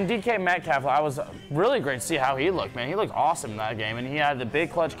 And DK Metcalf, I was really great to see how he looked, man. He looked awesome in that game, and he had the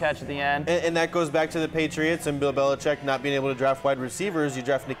big clutch catch at the end. And that goes back to the Patriots and Bill Belichick not being able to draft wide receivers. You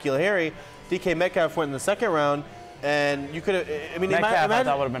draft N'Keal Harry. DK Metcalf went in the 2nd round, and you could have. I mean, Metcalf, I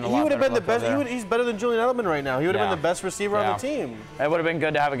thought would have been a lot better. He would have been the best. He's better than Julian Edelman right now. He would have been the best receiver on the team. It would have been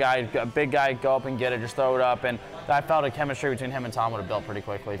good to have a big guy, go up and get it, just throw it up, and I felt a chemistry between him and Tom would have built pretty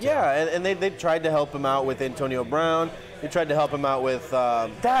quickly too. Yeah, and they tried to help him out with Antonio Brown. They tried to help him out with.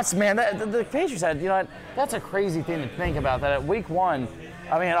 The Patriots had. That's a crazy thing to think about. That at week 1,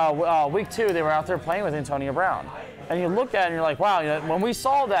 week 2, they were out there playing with Antonio Brown. And you look at it and you're like, wow, when we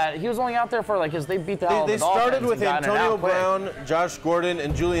saw that, he was only out there for because they beat the hell out of the Dolphins. They started with Antonio Brown, Josh Gordon,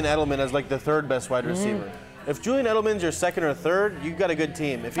 and Julian Edelman as the 3rd best wide receiver. If Julian Edelman's your 2nd or 3rd, you've got a good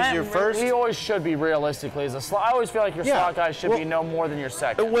team. If he's your 1st, he always should be realistically as a slot. I always feel like your slot guy should be no more than your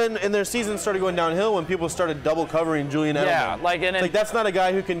 2nd. When their season started going downhill, when people started double covering Julian Edelman, that's not a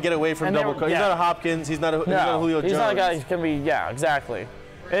guy who can get away from double coverage. He's not a Hopkins. He's not a Julio Jones. He's not a guy who can be. Yeah, exactly.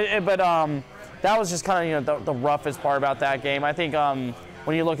 That was just kind of the roughest part about that game. I think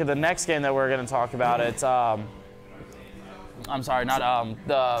when you look at the next game that we're going to talk about, it's I'm sorry,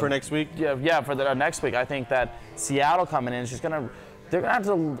 not for next week. Yeah, for the next week. I think that Seattle coming in is just they're gonna have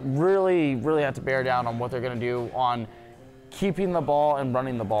to really have to bear down on what they're gonna do on keeping the ball and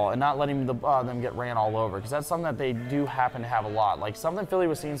running the ball and not letting them get ran all over, because that's something that they do happen to have a lot. Like something Philly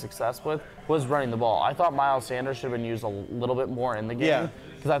was seeing success with was running the ball. I thought Miles Sanders should have been used a little bit more in the game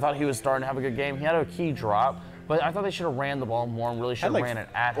because I thought he was starting to have a good game. He had a key drop, but I thought they should have ran the ball more and really should have ran it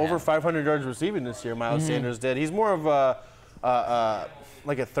at him. Over 500 yards receiving this year, Miles Sanders did. He's more of a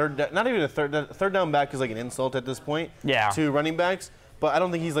like a not even a third down back is like an insult at this point to running backs. But I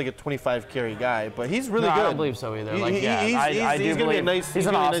don't think he's like a 25 carry guy. But he's really good. I don't believe so either. Like, he's going to be a nice, he's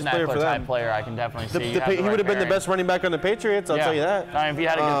an Austin player for them. type player. I can definitely see. He would have been the best running back on the Patriots. I'll tell you that. I mean, if he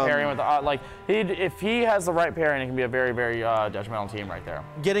had a good pairing with if he has the right pairing, it can be a very, very detrimental team right there.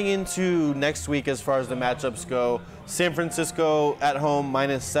 Getting into next week as far as the matchups go, San Francisco at home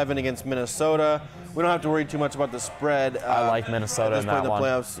 -7 against Minnesota. We don't have to worry too much about the spread. I like Minnesota in that one.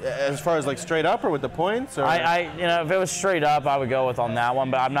 Playoffs. As far as like straight up or with the points? Or? If it was straight up, I would go with on that one,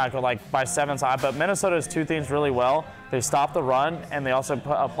 but I'm not going like by 7 side. But Minnesota does two things really well. They stop the run, and they also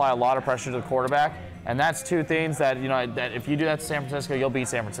apply a lot of pressure to the quarterback. And that's two things that, that if you do that to San Francisco, you'll beat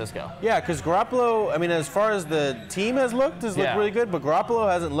San Francisco. Yeah, because Garoppolo, I mean, as far as the team has looked really good, but Garoppolo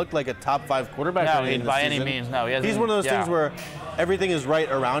hasn't looked like a top 5 quarterback. No, by any means, no. He's one of those things where everything is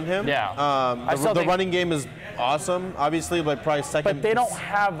right around him. Yeah. The running game is awesome, obviously, but probably second. But they don't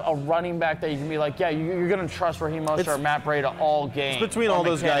have a running back that you can be like, you're going to trust Raheem Mostert or Matt Breida all game. It's between all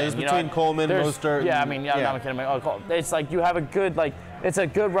those guys, between Coleman, Mostert. Yeah, I mean, I'm not kidding. It's like you have a good, it's a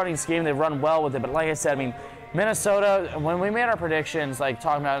good running scheme. They run well with it. But like I said, I mean, Minnesota, when we made our predictions, like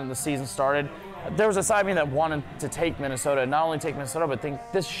talking about it when the season started, there was a side of me that wanted to take Minnesota, not only take Minnesota, but think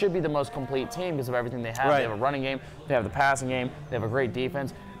this should be the most complete team because of everything they have. Right. They have a running game, they have the passing game, they have a great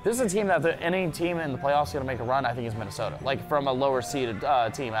defense. This is a team that any team in the playoffs going to make a run, I think, is Minnesota. Like from a lower seeded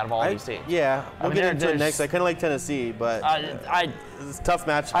team out of all these teams. Yeah, we'll get into it next. I kind of like Tennessee, but it's a tough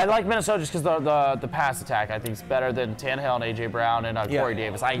match. I like Minnesota just because the pass attack I think is better than Tannehill and A.J. Brown and Corey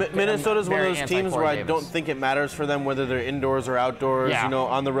Davis. Minnesota's one of those teams where I don't think it matters for them whether they're indoors or outdoors. Yeah.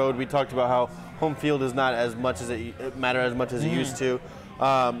 On the road, we talked about how home field is not as much as it matter as much as it used to.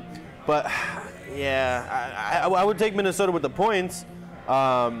 But yeah, I would take Minnesota with the points.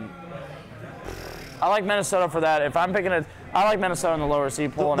 I like Minnesota for that. If I'm picking it, I like Minnesota in the lower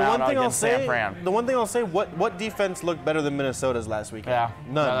seed pulling out against San Fran. The one thing I'll say, what defense looked better than Minnesota's last weekend? Yeah,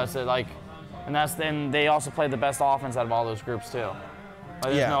 none. No, that's it. And they also played the best offense out of all those groups too.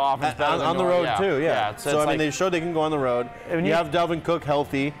 There's no offense better than on the road too. Yeah. So I mean, they showed they can go on the road. You have Dalvin Cook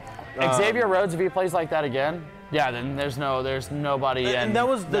healthy. Xavier Rhodes, if he plays like that again, then there's nobody. And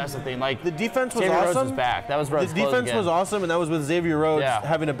that's the thing. Like the defense was Xavier awesome. Rhodes was back. That was Rhodes. The defense was awesome, and that was with Xavier Rhodes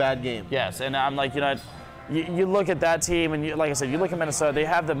having a bad game. Yes, and I'm like, you look at that team, and like I said, you look at Minnesota. They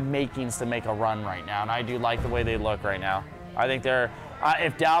have the makings to make a run right now, and I do like the way they look right now. I think they're.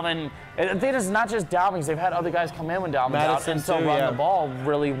 If Dalvin, I think it's not just Dalvin, because they've had other guys come in when Dalvin's out and still run the ball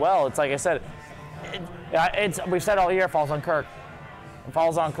really well. It's like I said, we've said all year, it falls on Kirk. It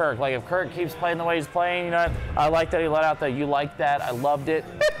falls on Kirk. Like if Kirk keeps playing the way he's playing, I like that he let out the "you like that." I loved it.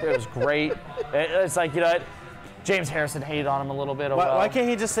 It was great. It's like James Harrison hated on him a little bit. Why can't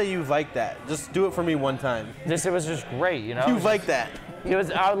he just say "you like that"? Just do it for me one time. It was just great. You like that.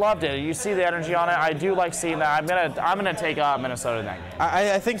 I loved it. You see the energy on it. I do like seeing that. I'm gonna take Minnesota in that game.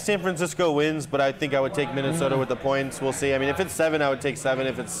 I think San Francisco wins, but I think I would take Minnesota with the points. We'll see. I mean, if it's 7, I would take 7.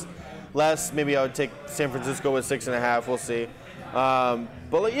 If it's less, maybe I would take San Francisco with 6.5. We'll see.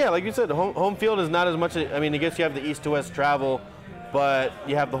 But yeah, like you said, home field is not as much. I mean, I guess you have the east to west travel, but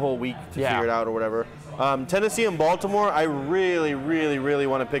you have the whole week to figure it out or whatever. Tennessee and Baltimore, I really, really, really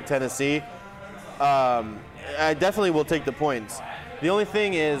want to pick Tennessee. I definitely will take the points. The only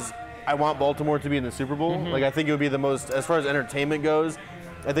thing is, I want Baltimore to be in the Super Bowl. Like I think it would be the most, as far as entertainment goes.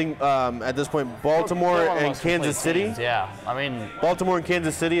 I think at this point, Baltimore and Kansas City. Teams, yeah, I mean, Baltimore and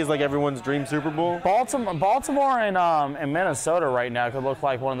Kansas City is like everyone's dream Super Bowl. Baltimore and Minnesota right now could look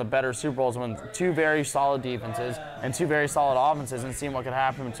like one of the better Super Bowls when two very solid defenses and two very solid offenses, and seeing what could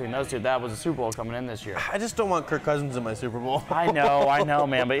happen between those two. That was a Super Bowl coming in this year. I just don't want Kirk Cousins in my Super Bowl. I know,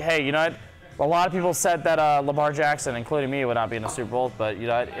 man. But hey, you know what? A lot of people said that Lamar Jackson, including me, would not be in the Super Bowl, but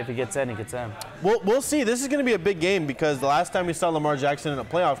if he gets in, he gets in. We'll see. This is going to be a big game because the last time we saw Lamar Jackson in a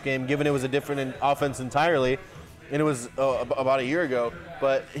playoff game, given it was a different offense entirely, and it was about a year ago,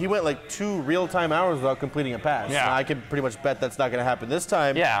 but he went like 2 real-time hours without completing a pass. Yeah. Now, I can pretty much bet that's not going to happen this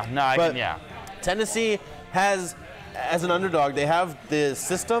time. Yeah, no, I can, yeah. Tennessee has, as an underdog, they have the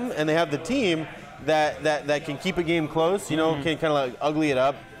system and they have the team that can keep a game close, can kind of like ugly it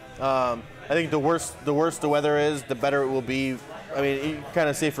up. I think the worse the weather is, the better it will be. I mean, you kind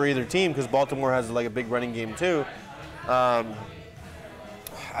of say for either team because Baltimore has like a big running game too.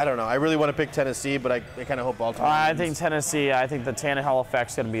 I don't know. I really want to pick Tennessee, but I kind of hope Baltimore I wins. think Tennessee. I think the Tannehill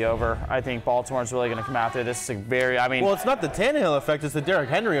effect's going to be over. I think Baltimore's really going to come out there. This is a very. I mean. Well, it's not the Tannehill effect. It's the Derrick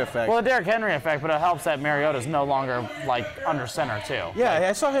Henry effect. Well, the Derrick Henry effect, but it helps that Mariota's no longer like under center too. Yeah,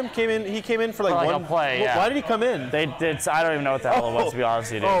 I saw him came in. He came in for like one a play. Well, Yeah. why did he come in? They did. I don't even know what the hell it was, to be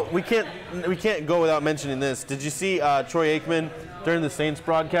honest with you. Oh, we can't go without mentioning this. Did you see Troy Aikman during the Saints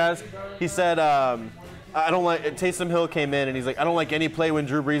broadcast? He said, I don't like. Taysom Hill came in and he's like, I don't like any play when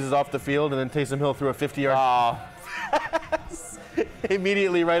Drew Brees is off the field, and then Taysom Hill threw a 50-yard.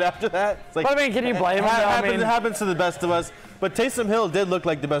 Immediately right after that. It's like, But I mean, can you blame him? It happens to the best of us. But Taysom Hill did look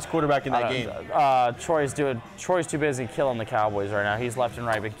like the best quarterback in that game. Troy's too busy killing the Cowboys right now. He's left and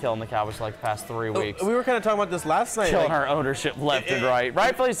right been killing the Cowboys for like the past 3 weeks. We were kind of talking about this last night. Killing our ownership left and right.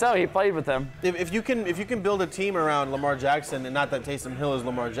 Rightfully so. He played with them. If you can build a team around Lamar Jackson, and not that Taysom Hill is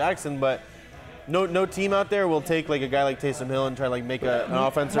Lamar Jackson, but no team out there will take like a guy like Taysom Hill and try to like make an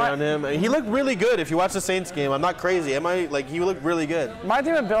offense around him. He looked really good. If you watch the Saints game, I'm not crazy. He looked really good. My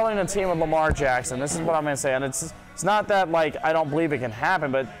team is building a team with Lamar Jackson. This is what I'm going to say, and it's not that like I don't believe it can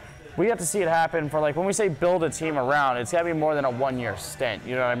happen, but we have to see it happen for like when we say build a team around, it's got to be more than a 1-year stint.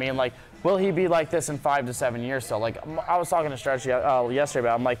 You know what I mean? Like, will he be like this in 5 to 7 years still? Like I was talking to Stretch yesterday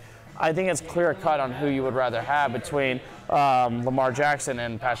about. I'm like, I think it's clear cut on who you would rather have between Lamar Jackson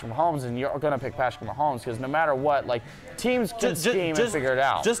and Patrick Mahomes, and you're going to pick Patrick Mahomes because no matter what, like teams can scheme and figure it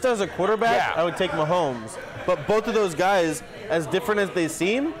out. Just as a quarterback, Yeah. I would take Mahomes. But both of those guys, as different as they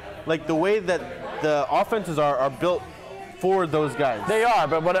seem, like the way that the offenses are built for those guys. They are,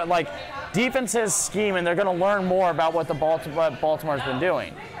 but what like defenses scheme, and they're going to learn more about what Baltimore's been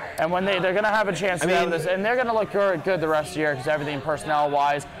doing. And when they're going to have a chance to have this, and they're going to look good the rest of the year because everything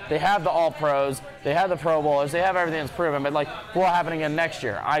personnel-wise, they have the All-Pros, they have the Pro Bowlers, they have everything that's proven. But like, what will happen again next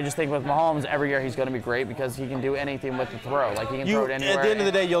year? I just think with Mahomes, every year he's going to be great because he can do anything with the throw. Like he can throw it anywhere. At the end of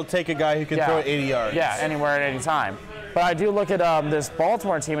the day, you'll take a guy who can throw it 80 yards. Yeah, anywhere at any time. But I do look at this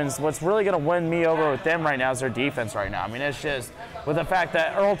Baltimore team, and what's really going to win me over with them right now is their defense right now. I mean, it's just with the fact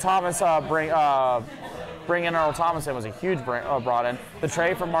that Earl Thomas bringing Earl Thomas in was a huge brought in. The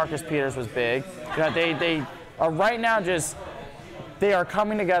trade for Marcus Peters was big. You know, they are right now they are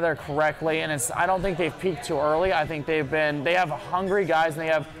coming together correctly, and I don't think they've peaked too early. I think they have hungry guys, and they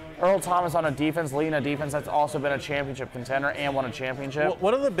have Earl Thomas on a defense, leading a defense that's also been a championship contender and won a championship. Well,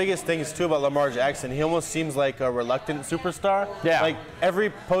 one of the biggest things, too, about Lamar Jackson, he almost seems like a reluctant superstar. Yeah. Like,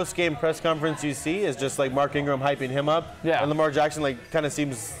 every post-game press conference you see is just, like, Mark Ingram hyping him up. Yeah. And Lamar Jackson, like, kind of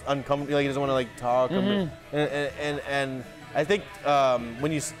seems uncomfortable. Like, he doesn't want to, like, talk. Mm-hmm. And I think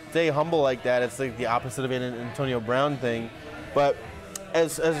when you stay humble like that, it's, like, the opposite of an Antonio Brown thing. But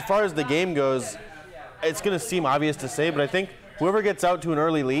as far as the game goes, it's going to seem obvious to say, but I think whoever gets out to an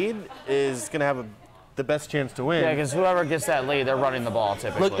early lead is going to have the best chance to win. Yeah, because whoever gets that lead, they're running the ball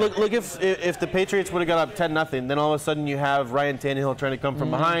typically. Look if the Patriots would have got up 10-0, then all of a sudden you have Ryan Tannehill trying to come from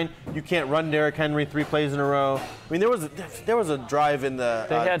behind. You can't run Derrick Henry 3 plays in a row. I mean, there was a drive in the.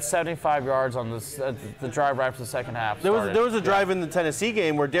 They had 75 yards on the drive right for the second half. There was a drive in the Tennessee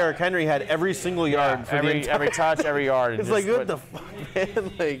game where Derrick Henry had every single yard for every touch, every yard. It's like what the fuck,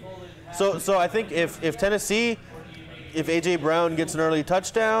 man? Like, so I think if Tennessee. If A.J. Brown gets an early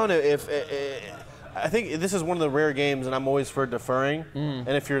touchdown, I think this is one of the rare games, and I'm always for deferring. And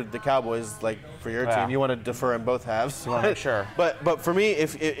if you're the Cowboys, like for your team, you want to defer in both halves. You want to make sure. But for me,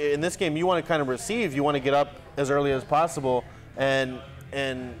 if in this game you want to kind of receive, you want to get up as early as possible, and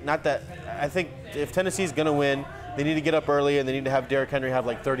not that I think if Tennessee's going to win, they need to get up early, and they need to have Derrick Henry have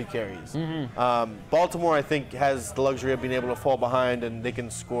like 30 carries. Baltimore, I think, has the luxury of being able to fall behind, and they can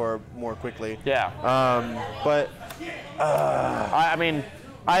score more quickly. Yeah. I mean,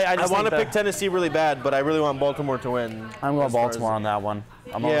 I want to pick Tennessee really bad, but I really want Baltimore to win. I'm going Baltimore on that one.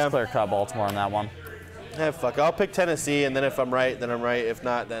 I'm always clear-cut Baltimore on that one. Fuck. I'll pick Tennessee, and then if I'm right, then I'm right. If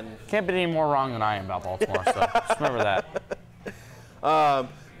not, then... Can't be any more wrong than I am about Baltimore, so just remember that.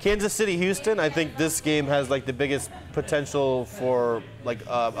 Kansas City, Houston. I think this game has like the biggest potential for like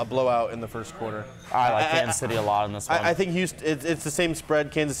a blowout in the first quarter. I like Kansas City a lot in this one. I think Houston. It's the same spread.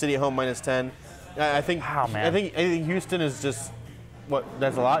 Kansas City at home -10. I think. Wow, man. I think Houston is just. What?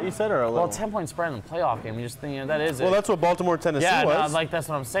 That's a lot you said, or a little? Well, 10-point spread in the playoff game. You just think that is it. Well, that's what Baltimore, Tennessee was. Yeah, like that's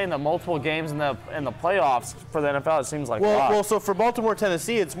what I'm saying. The multiple games in the playoffs for the NFL, it seems like a lot. Well, so for Baltimore,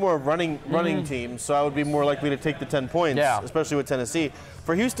 Tennessee, it's more of running team. So I would be more likely to take the 10 points, especially with Tennessee.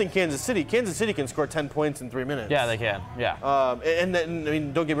 For Houston, Kansas City can score 10 points in 3 minutes. Yeah, they can. Yeah. And I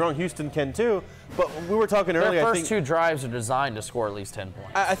mean, don't get me wrong, Houston can too. But we were talking earlier. Their first 2 drives are designed to score at least 10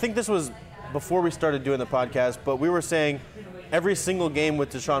 points. I think this was before we started doing the podcast, but we were saying every single game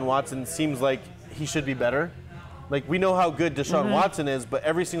with Deshaun Watson seems like he should be better. like we know how good Deshaun Watson is, but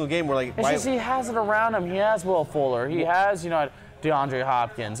every single game we're like, it's just he has it around him. He has Will Fuller. He has, DeAndre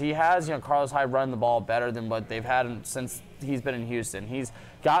Hopkins. He has, Carlos Hyde running the ball better than what they've had since he's been in Houston. He's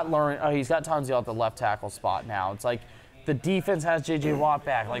got Tanzio at the left tackle spot now. It's like the defense has J.J. Watt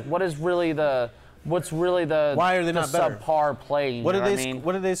back. Like, what's really the why are they not better? Subpar play? What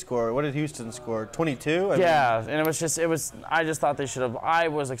did they score? What did Houston score? 22? And it was. I just thought they should have. I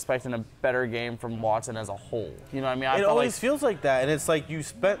was expecting a better game from Watson as a whole. You know what I mean? It always feels like that, and it's like you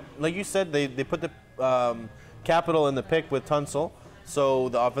said, they put the capital in the pick with Tunsil, so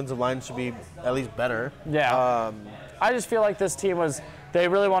the offensive line should be at least better. Yeah. I just feel like this team they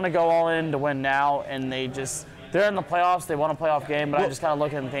really want to go all in to win now, and they're in the playoffs. They won a playoff game, but I just kind of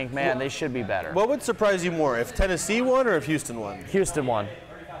look at them and think, man, they should be better. What would surprise you more, if Tennessee won or if Houston won? Houston won.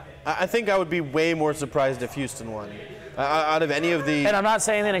 I think I would be way more surprised if Houston won. Out of any of the... And I'm not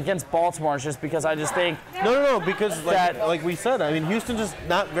saying that against Baltimore. It's just because I just think... No, because like we said, I mean, Houston's just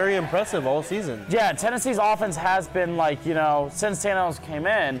not very impressive all season. Yeah, Tennessee's offense has been since Tannehill's came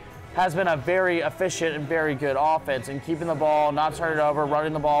in, has been a very efficient and very good offense and keeping the ball, not turning it over,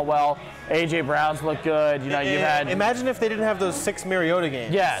 running the ball well. A.J. Brown's looked good. Imagine if they didn't have those 6 Mariota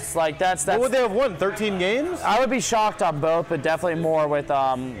games. Yes, that's. What would they have won? 13 games? I would be shocked on both, but definitely more with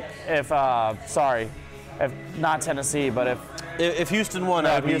if not Tennessee, but if Houston won,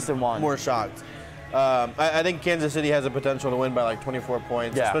 I'd be more shocked. I think Kansas City has a potential to win by like 24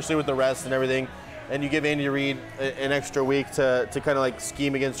 points, especially with the rest and everything. And you give Andy Reid an extra week to kind of like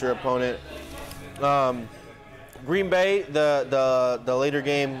scheme against your opponent. Green Bay, the later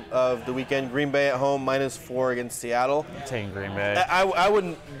game of the weekend, Green Bay at home -4 against Seattle. I'm taking Green Bay. I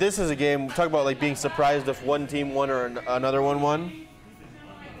wouldn't. This is a game. Talk about like being surprised if one team won or another one won.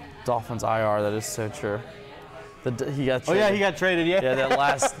 Dolphins IR. That is so true. He got traded. Oh yeah, he got traded. Yeah. Yeah, that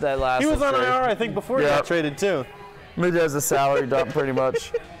last. He was on IR, I think, before he got traded too. Maybe has a salary dump, pretty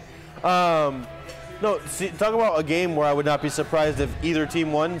much. No, talk about a game where I would not be surprised if either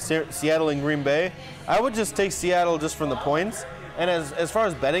team won, Seattle and Green Bay. I would just take Seattle just from the points. And as far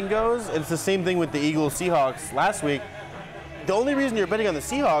as betting goes, it's the same thing with the Eagles-Seahawks last week. The only reason you're betting on the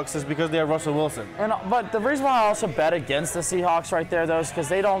Seahawks is because they have Russell Wilson. But the reason why I also bet against the Seahawks right there, though, is because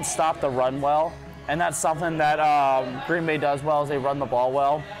they don't stop the run well. And that's something that Green Bay does well, is they run the ball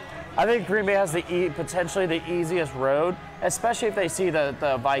well. I think Green Bay has potentially the easiest road, especially if they see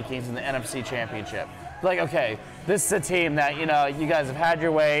the Vikings in the NFC Championship. Like, okay, this is a team that, you guys have had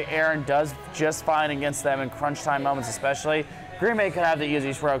your way. Aaron does just fine against them in crunch time moments especially. Green Bay could have the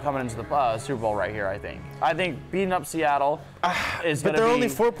easiest road coming into the Super Bowl right here, I think. I think beating up Seattle is going to be... But they're only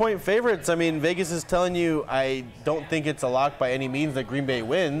 4-point favorites. I mean, Vegas is telling you, I don't think it's a lock by any means that Green Bay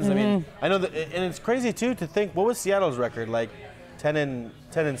wins. I mean, I know that, and it's crazy, too, to think, what was Seattle's record? Like 10-6,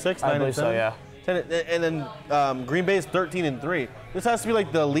 9-7? I believe so, yeah. And then Green Bay's 13-3. This has to be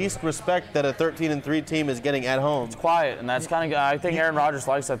like the least respect that a 13-3 team is getting at home. It's quiet, and that's kind of. I think Aaron Rodgers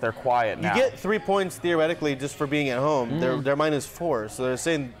likes that they're quiet now. You get 3 points theoretically just for being at home. They're -4, so they're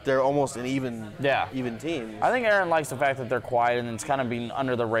saying they're almost an even team. I think Aaron likes the fact that they're quiet and it's kind of being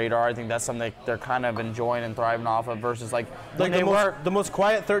under the radar. I think that's something they're kind of enjoying and thriving off of versus like the most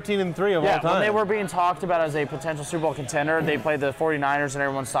quiet 13-3 of all time. When they were being talked about as a potential Super Bowl contender, they played the 49ers and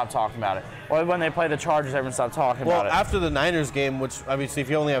everyone stopped talking about it. Or when they played the Chargers, everyone stopped talking about it. Well, after the Niners game, which obviously if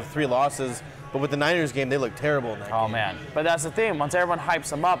you only have 3 losses, but with the Niners game, they look terrible in that game. Oh, man. But that's the thing. Once everyone hypes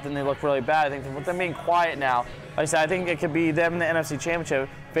them up, then they look really bad. I think with them being quiet now, like I said, I think it could be them in the NFC Championship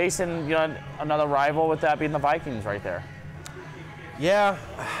facing another rival with that being the Vikings right there. Yeah,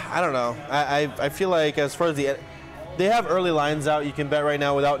 I don't know. I feel like as far as they have early lines out you can bet right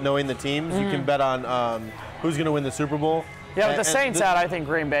now without knowing the teams. You can bet on who's going to win the Super Bowl. Yeah, with the Saints out, I think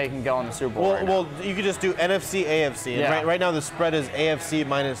Green Bay can go in the Super Bowl. Well, you could just do NFC, AFC. Yeah. And right now the spread is AFC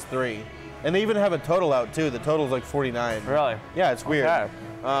 -3. And they even have a total out, too. The total is like 49. Really? Yeah, it's weird. Okay.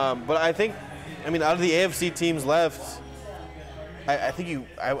 But I think, out of the AFC teams left, I think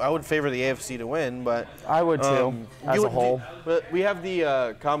I would favor the AFC to win, but... I would, too, as a whole. But we have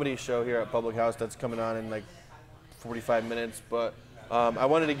the comedy show here at Public House that's coming on in like 45 minutes, but I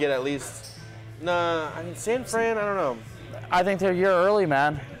wanted to get at least... San Fran, I don't know. I think they're a year early,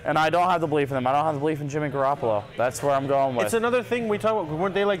 man, and I don't have the belief in them. I don't have the belief in Jimmy Garoppolo. That's where I'm going with. It's another thing we talk about.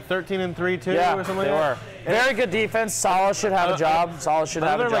 Weren't they like 13-3 too, or something like that? Yeah, they were. Very good defense. Solid should have a job. Solid should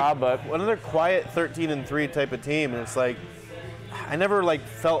have a job, but another quiet 13-3 type of team. And it's like I never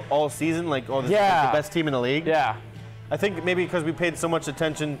felt all season like this is the best team in the league. Yeah. I think maybe because we paid so much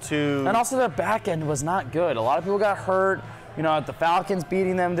attention to. And also their back end was not good. A lot of people got hurt. The Falcons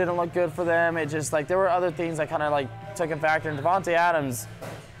beating them didn't look good for them. It just there were other things that kind of took a factor. And Devontae Adams,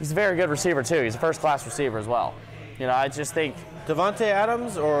 he's a very good receiver too. He's a first-class receiver as well. You know, I just think Devontae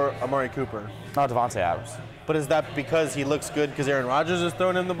Adams or Amari Cooper? not Devontae Adams. But is that because he looks good because Aaron Rodgers is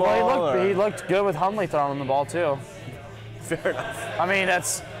throwing him the ball? Well, he looked good with Hundley throwing him the ball too. Fair enough. I mean,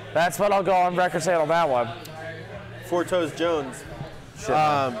 that's what I'll go on record saying on that one. Four Toes Jones. Shit,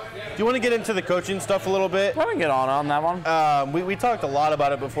 Do you want to get into the coaching stuff a little bit? I can get on that one. We talked a lot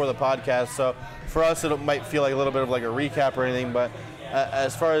about it before the podcast, so for us it might feel like a little bit of like a recap or anything, but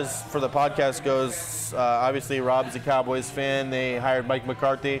as far as for the podcast goes, obviously Rob's a Cowboys fan. They hired Mike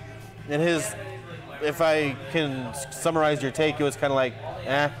McCarthy, and if I can summarize your take, it was kind of like,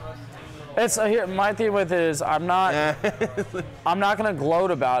 It's here. My thing with it is I'm not gonna gloat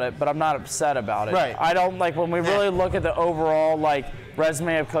about it, but I'm not upset about it. Right. I don't like when we really look at the overall like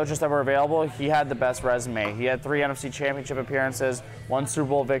resume of coaches that were available. He had the best resume. He had 3 NFC Championship appearances, 1 Super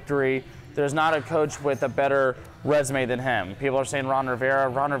Bowl victory. There's not a coach with a better resume than him. People are saying Ron Rivera.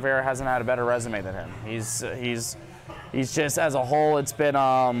 Ron Rivera hasn't had a better resume than him. He's just as a whole. It's been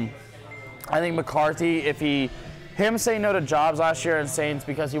I think McCarthy, him saying no to jobs last year and saying it's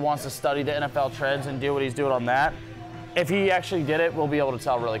because he wants to study the NFL trends and do what he's doing on that, if he actually did it, we'll be able to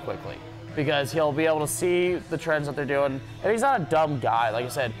tell really quickly because he'll be able to see the trends that they're doing. And he's not a dumb guy. Like I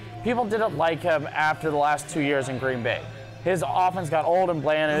said, people didn't like him after the last 2 years in Green Bay. His offense got old and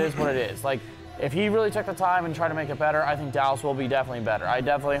bland. It is what it is. Like, if he really took the time and tried to make it better, I think Dallas will be definitely better. I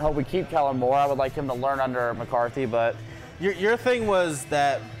definitely hope we keep Kellen Moore. I would like him to learn under McCarthy, but your thing was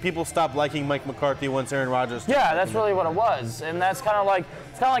that people stopped liking Mike McCarthy once Aaron Rodgers. Yeah, that's really what it was, and that's kind of like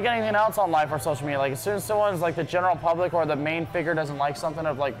anything else on life or social media. Like as soon as someone's like the general public or the main figure doesn't like something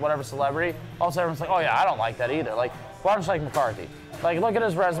of like whatever celebrity, all of a sudden everyone's like, oh yeah, I don't like that either. Like why don't you like McCarthy? Like look at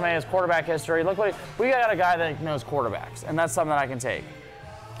his resume, his quarterback history. Look what we got a guy that knows quarterbacks, and that's something that I can take.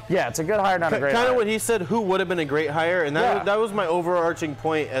 Yeah, it's a good hire, not a great hire. Kind of what he said, who would have been a great hire, and that was my overarching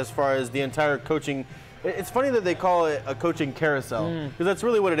point as far as the entire coaching. It's funny that they call it a coaching carousel, because that's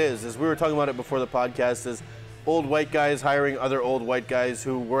really what it is. As we were talking about it before the podcast, is old white guys hiring other old white guys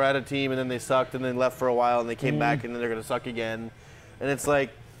who were at a team and then they sucked and then left for a while and they came back and then they're going to suck again. And it's like,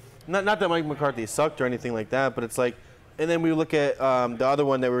 not that Mike McCarthy sucked or anything like that, but it's like, and then we look at the other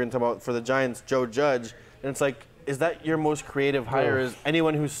one that we were going to talk about for the Giants, Joe Judge, and it's like, is that your most creative hire? Is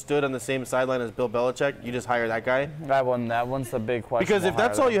anyone who stood on the same sideline as Bill Belichick, you just hire that guy? That one's the big question. Because if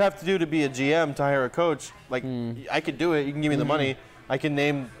that's all you have to do to be a GM to hire a coach, like I could do it. You can give me the money. I can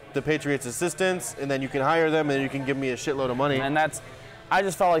name the Patriots assistants, and then you can hire them, and you can give me a shitload of money. And I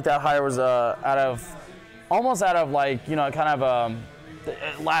just felt like that hire was almost out of like, you know, kind of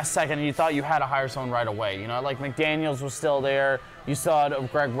last second. You thought you had to hire someone right away. You know, like McDaniels was still there. You saw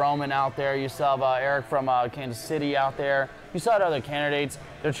Greg Roman out there. You saw Eric from Kansas City out there. You saw other candidates.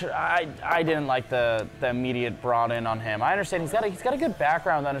 I didn't like the immediate brought in on him. I understand he's got a good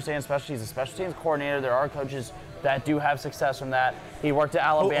background to understand, especially he's a special teams coordinator. There are coaches that do have success from that. He worked at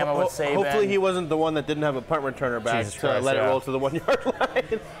Alabama with Saban. Hopefully he wasn't the one that didn't have a punt returner back to let it roll to the 1 yard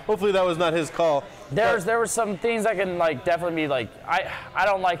line. Hopefully that was not his call. There were some things that can like definitely be like I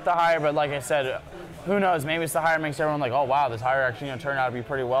don't like the hire, but like I said, who knows? Maybe it's the hire makes everyone like, oh wow, this hire actually going to turn out to be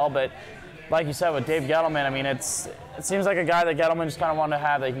pretty well. But like you said with Dave Gettleman, I mean it seems like a guy that Gettleman just kind of wanted to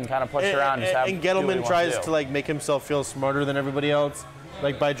have that he can kind of push around. And Gettleman tries to like make himself feel smarter than everybody else,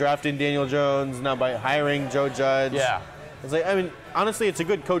 like by drafting Daniel Jones, now by hiring Joe Judge. Yeah. It's like, I mean, honestly, it's a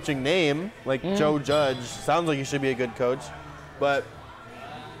good coaching name. Like Joe Judge sounds like he should be a good coach, but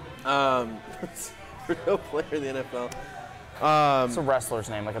it's a real player in the NFL. It's a wrestler's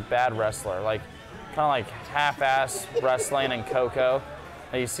name, like a bad wrestler, like kind of like half-ass wrestling and Coco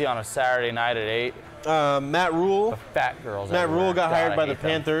that you see on a Saturday night at 8. Matt Rule. The fat girls. Matt Rule got hired by the them.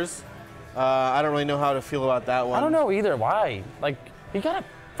 Panthers. I don't really know how to feel about that one. I don't know either. Why? Like he got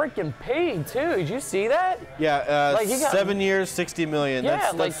freaking paid too. Did you see that? Yeah, like 7 years, $60 million.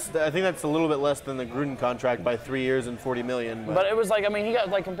 Yeah, I think that's a little bit less than the Gruden contract by 3 years and $40 million. But it was like, I mean, he got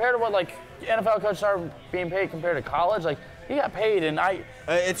like compared to what like NFL coaches are being paid compared to college, like he got paid, and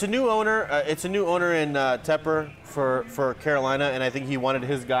it's a new owner. It's a new owner in Tepper for Carolina, and I think he wanted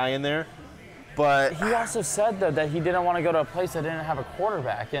his guy in there. But he also said though that he didn't want to go to a place that didn't have a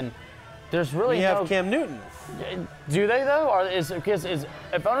quarterback, and there's really we have Cam Newton. Do they though, or is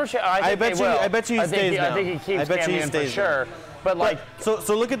if ownership? I bet you he stays now. I think he keeps Cam Newton for sure. But like, so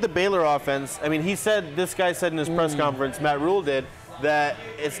look at the Baylor offense. I mean, this guy said in his press conference, Matt Rule did, that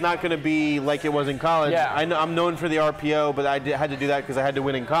it's not going to be like it was in college. Yeah. I'm known for the RPO, but I had to do that because I had to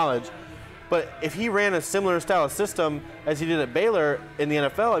win in college. But if he ran a similar style of system as he did at Baylor in the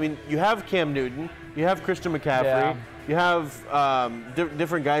NFL, I mean, you have Cam Newton, you have Christian McCaffrey, you have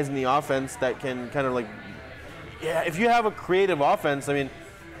different guys in the offense that can kind of like, if you have a creative offense, I mean,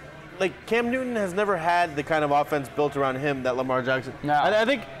 like Cam Newton has never had the kind of offense built around him that Lamar Jackson. No. I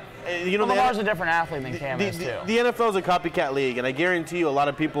think Lamar's a different athlete than Cam is too. The NFL is a copycat league, and I guarantee you a lot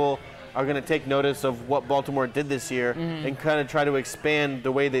of people are going to take notice of what Baltimore did this year and kind of try to expand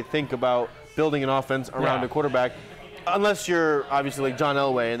the way they think about building an offense around a quarterback. Unless you're obviously like John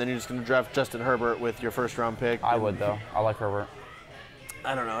Elway, and then you're just going to draft Justin Herbert with your first-round pick. I would, though. I like Herbert.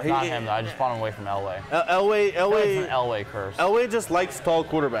 I don't know. Not him, though. I just want him away from Elway. Elway, an Elway curse. Elway just likes tall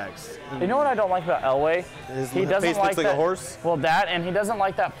quarterbacks. You know what I don't like about Elway? He doesn't face looks like a horse. Well, that, and he doesn't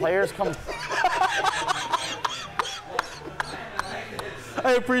like that players come.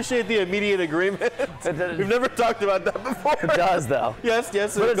 I appreciate the immediate agreement. We've never talked about that before. It does, though. Yes,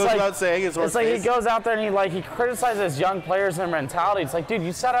 it goes without saying. It's like he goes out there and he criticizes young players and their mentality. It's like, dude,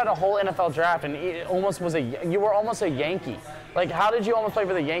 you sat out a whole NFL draft and you were almost a Yankee. Like, how did you almost play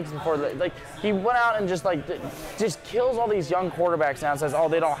for the Yankees before? Like, he went out and just kills all these young quarterbacks now and says, oh,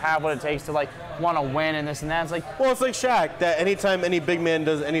 they don't have what it takes to, like, want to win and this and that. It's like, well, it's like Shaq, that anytime any big man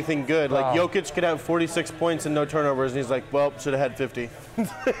does anything good, like Jokic could have 46 points and no turnovers, and he's like, well, should have had 50.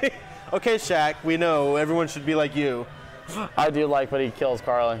 Okay, Shaq, we know everyone should be like you. I do like when he kills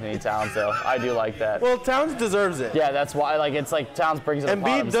Karl Anthony Towns, though. I do like that. Well, Towns deserves it. Yeah, that's why. Like, it's like Towns brings it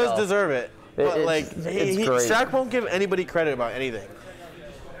upon himself. Embiid does deserve it. But it's great. Shaq won't give anybody credit about anything.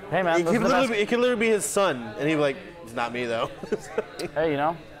 Hey, man. It could literally be his son, and he'd be like, it's not me, though. Hey, you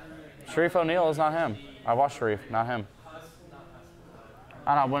know, Sharif O'Neal is not him. I watched Sharif, not him.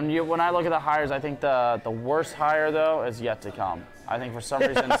 I don't know. When I look at the hires, I think the worst hire, though, is yet to come. I think for some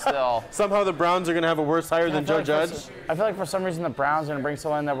reason still. Somehow the Browns are going to have a worse hire than Joe Judge? I feel like for some reason the Browns are going to bring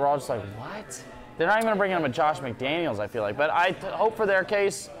someone that we're all just like, what? They're not even going to bring in a Josh McDaniels, I feel like. But I hope for their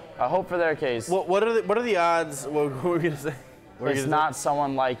case. I hope for their case. What are the odds? What were we going to say? It's not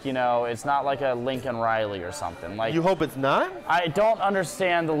someone like, it's not like a Lincoln Riley or something. Like, you hope it's not? I don't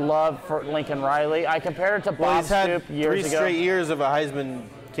understand the love for Lincoln Riley. I compare it to Bob Stoop years ago. 3 straight years of a Heisman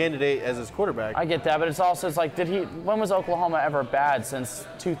candidate as his quarterback. I get that, but it's like, when was Oklahoma ever bad since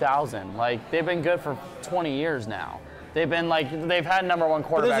 2000? Like, they've been good for 20 years now. They've been they've had number one quarterbacks.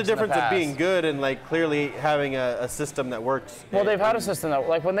 But there's a difference of being good and clearly having a system that works. Well, they've had a system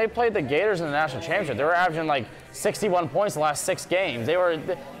that, when they played the Gators in the national championship, they were averaging 61 points the last 6 games.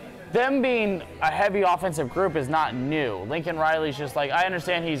 Them being a heavy offensive group is not new. Lincoln Riley's just I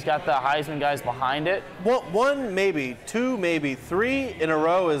understand he's got the Heisman guys behind it. Well, 1 maybe, 2 maybe, 3 in a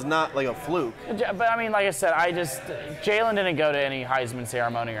row is not like a fluke. But I mean, like I said, Jalen didn't go to any Heisman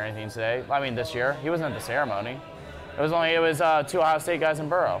ceremony or anything today. I mean, this year he wasn't at the ceremony. It was 2 Ohio State guys in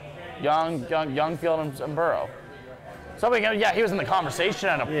Burrow, Young Field and Burrow. So yeah, he was in the conversation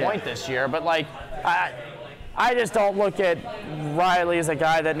at a point this year, but I just don't look at Riley as a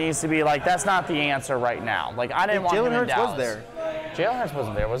guy that needs to be that's not the answer right now. I didn't want him in Dallas. Jalen Hurts was there. Jalen Hurts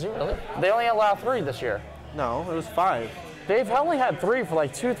wasn't there, was he really? They only allowed 3 this year. No, it was 5. They've only had 3 for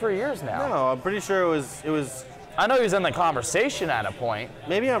 2-3 years now. No, I'm pretty sure it was. I know he was in the conversation at a point.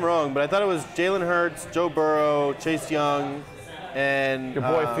 Maybe I'm wrong, but I thought it was Jalen Hurts, Joe Burrow, Chase Young, and your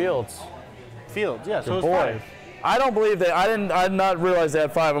boy Fields. Fields, yeah. So your it was boy. 5. I don't believe that. I did not realize they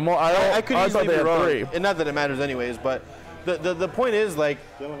had 5. I could easily be wrong. 3. And not that it matters anyways, but the point is Jalen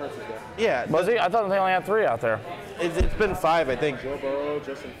Hurts is there. Yeah. Was he? I thought they only had 3 out there. It's been 5, I think. Joe Burrow,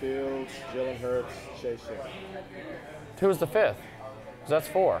 Justin Fields, Jalen Hurts, Chase Young. Who was the 5th? That's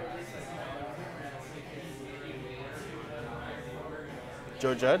 4.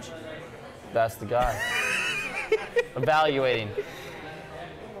 Joe Judge? That's the guy. Evaluating.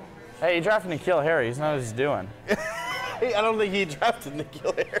 Hey, he drafted N'Keal Harry. He knows what he's doing. Hey, I don't think he drafted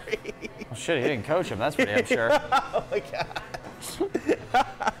N'Keal Harry. Well, shit, he didn't coach him. That's for damn sure. Oh, my God.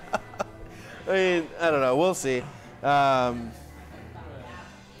 I mean, I don't know. We'll see. Yeah,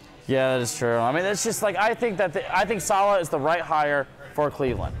 that is true. I mean, it's just I think Saleh is the right hire for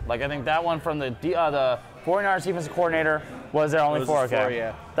Cleveland. I think that one from the 49ers defensive coordinator was there only 4. Okay, 4,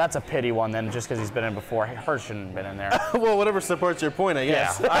 yeah. That's a pity one then, just because he's been in before. Hurts shouldn't have been in there. Well, whatever supports your point, I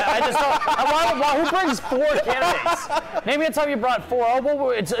guess. Yeah, I just don't. Who brings 4 candidates? Name me a time you brought 4. Oh, well,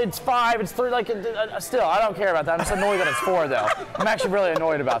 it's 5. It's 3. Still, I don't care about that. I'm just annoyed that it's 4 though. I'm actually really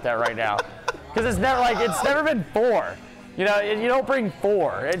annoyed about that right now, because it's never been 4. You don't bring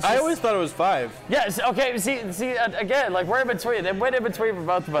 4. I always thought it was 5. Yes. Okay. See. Again, we're in between. They went in between for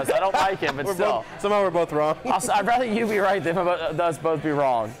both of us. I don't like it, but still. Somehow we're both wrong. I'd rather you be right than us both be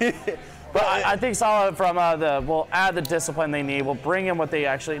wrong. But I think Saleh will add the discipline they need. Will bring in what they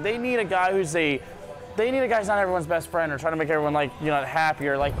need a guy who's They need a guy who's not everyone's best friend or trying to make everyone happy,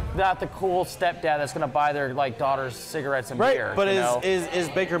 or not the cool stepdad that's going to buy their daughters cigarettes and beer. But is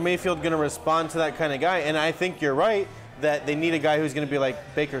Baker Mayfield going to respond to that kind of guy? And I think you're right that they need a guy who's going to be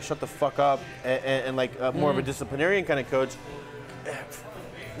like, Baker, shut the fuck up, and like more of a disciplinarian kind of coach.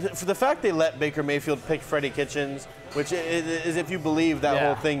 For the fact they let Baker Mayfield pick Freddie Kitchens, which is if you believe that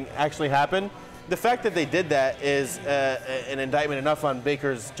whole thing actually happened, the fact that they did that is an indictment enough on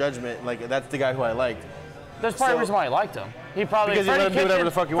Baker's judgment. Like, that's the guy who I liked. There's probably a reason why I liked him. He probably because he let him do whatever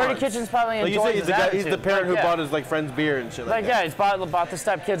the fuck he wants. Freddie Kitchens probably enjoys his He's the parent who bought his like friend's beer and shit like that. Yeah, he's bought the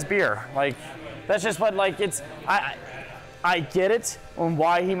stepkid's beer. Like, that's just what it's. I get it on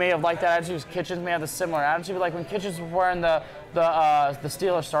why he may have liked that attitude. Kitchens may have a similar attitude. But like when Kitchens was wearing the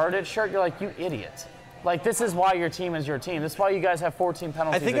Steelers started shirt, you're like, you idiot. Like, this is why your team is your team. This is why you guys have 14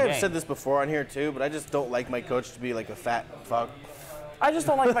 penalties I think a I've game. said this before on here too, but I just don't like my coach to be like a fat fuck. I just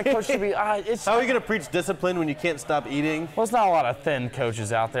don't like my coach to be. How are you going to preach discipline when you can't stop eating? Well, there's not a lot of thin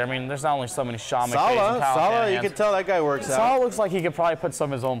coaches out there. I mean, there's not only so many Sean McVays and Kyle Salah, you can tell that guy works out. Salah looks like he could probably put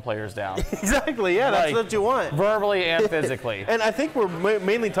some of his own players down. Exactly, yeah, that's what you want. Verbally and physically. And I think we're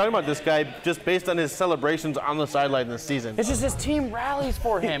mainly talking about this guy just based on his celebrations on the sideline this season. It's just his team rallies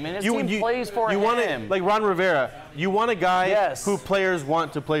for him, and his team plays for him. Want it, like Ron Rivera, you want a guy who players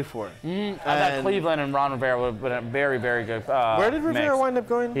want to play for. I thought Cleveland and Ron Rivera would have been a very, very good Where did Rivera wind up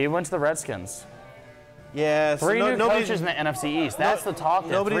going? He went to the Redskins. Yeah, so Three new coaches in the NFC East. That's the talk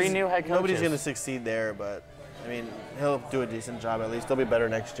there. 3 new head coaches. Nobody's going to succeed there, but I mean, he'll do a decent job at least. They'll be better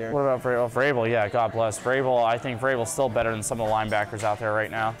next year. What about Vrabel? Vrabel, yeah, God bless. Vrabel, I think Vrabel's still better than some of the linebackers out there right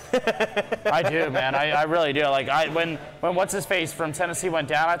now. I do, man. I really do. Like, when what's-his-face from Tennessee went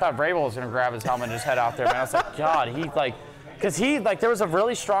down, I thought Vrabel was going to grab his helmet and just head out there, man. I was like, God, because there was a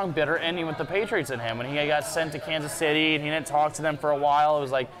really strong bitter ending with the Patriots in him when he got sent to Kansas City and he didn't talk to them for a while. It was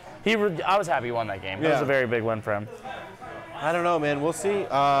like, I was happy he won that game. It was a very big win for him. I don't know, man. We'll see.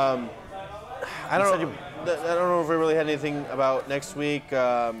 I don't know if we really had anything about next week.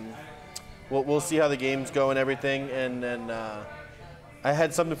 We'll see how the games go and everything. And then I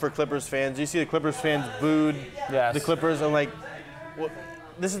had something for Clippers fans. You see the Clippers fans booed the Clippers. I'm like,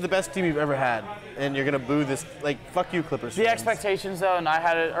 this is the best team you've ever had, and you're gonna boo this. Like, fuck you, Clippers fans. The expectations, though, and I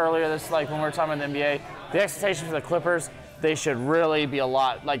had it earlier. This when we were talking about the NBA. The expectations for the Clippers, they should really be a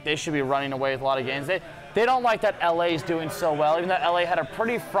lot. Like, they should be running away with a lot of games. They don't like that LA's doing so well, even though LA had a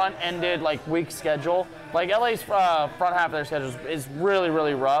pretty front-ended, weak schedule. Like, LA's front half of their schedule is really,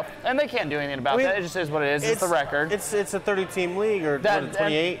 really rough, and they can't do anything about that. It just is what it is. It's the record. It's a 30-team league, or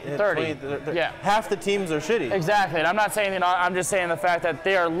 28? 30. 20, yeah. Half the teams are shitty. Exactly, and I'm not saying, I'm just saying the fact that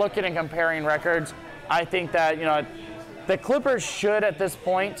they are looking and comparing records. I think that, the Clippers should, at this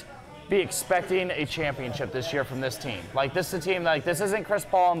point, be expecting a championship this year from this team. Like, this is a team, this isn't Chris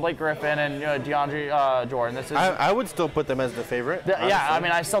Paul and Blake Griffin and DeAndre Jordan. This is. I would still put them as the favorite. Yeah, I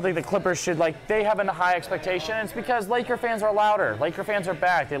mean, I still think the Clippers should, they have a high expectation. And it's because Laker fans are louder. Laker fans are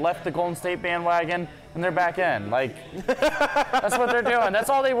back. They left the Golden State bandwagon and they're back in. That's what they're doing. That's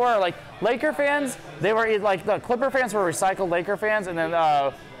all they were. Laker fans, they were the Clipper fans were recycled Laker fans, and then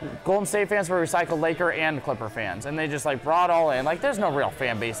Golden State fans were recycled Laker and Clipper fans, and they just brought all in. There's no real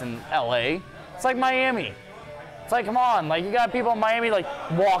fan base in LA. It's like Miami. It's come on, you got people in Miami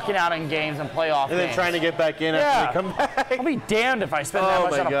walking out in games and playoff games. And then trying to get back in after they come back. I'll be damned if I spend that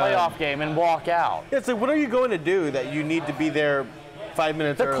much on a playoff game and walk out. Yeah, what are you going to do that you need to be there 5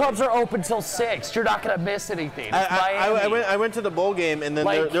 minutes early? The clubs are open till 6. You're not going to miss anything. It's Miami. I went to the bowl game, and then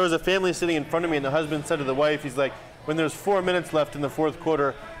there was a family sitting in front of me, and the husband said to the wife, he's like, when there's 4 minutes left in the fourth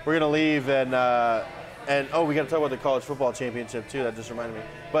quarter, we're going to leave, and we got to talk about the college football championship, too. That just reminded me.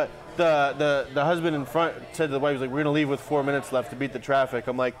 But the husband in front said to the wife, he's like, we're going to leave with 4 minutes left to beat the traffic.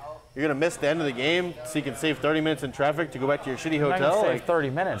 I'm like, you're going to miss the end of the game so you can save 30 minutes in traffic to go back to your shitty hotel? You're not going to save 30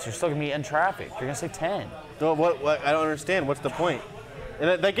 minutes. You're still going to be in traffic. You're going to save 10. No, what? I don't understand. What's the point?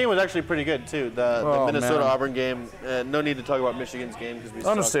 And that game was actually pretty good, too. The Minnesota-Auburn game. No need to talk about Michigan's game because we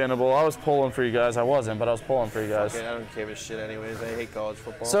Understandable. I was pulling for you guys. I wasn't, but I was pulling for you guys. Okay, I don't give a shit anyways. I hate college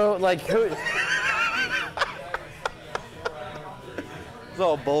football. So, who... It's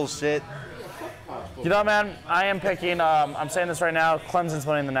all bullshit. Man, I am picking, I'm saying this right now, Clemson's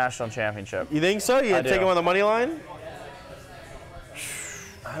winning the national championship. You think so? You take him on the money line?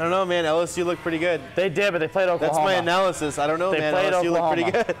 I don't know, man. LSU looked pretty good. They did, but they played Oklahoma. That's my analysis. I don't know, man. Played LSU Oklahoma.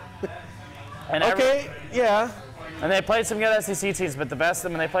 looked pretty good. Yeah. And they played some good SEC teams, but the best of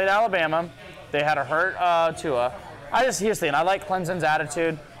them, when they played Alabama, they had to hurt Tua. Here's the thing. I like Clemson's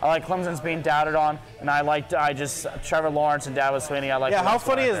attitude. I like Clemson's being doubted on, and Trevor Lawrence and Dabo Swinney. Yeah, how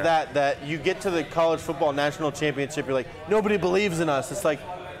funny is that you get to the college football national championship, you're like, nobody believes in us. It's like,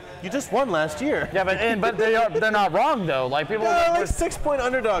 You just won last year. Yeah, but they're not wrong though. Like people, They're like 6-point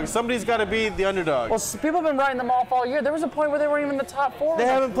underdogs. Somebody's got to be the underdog. well, people have been writing them off all year. There was a point where they weren't even in the top 4. They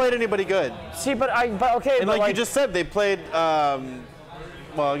haven't played anybody good. See, but okay, And but like you just said, they played.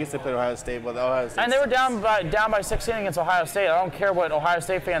 Well, I guess they played Ohio State, but Ohio State. and they were down by 16 against Ohio State. I don't care what Ohio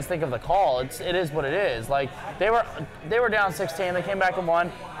State fans think of the call. It is what it is. Like they were down 16. They came back and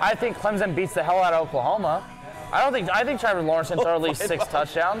won. I think Clemson beats the hell out of Oklahoma. I think Trevor Lawrence can throw at least 6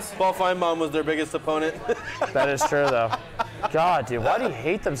 touchdowns. Paul Feinbaum was their biggest opponent. That is true though. God, dude, why do you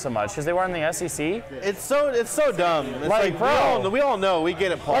hate them so much? Because they were in the SEC? It's so dumb. It's like bro. we all know. We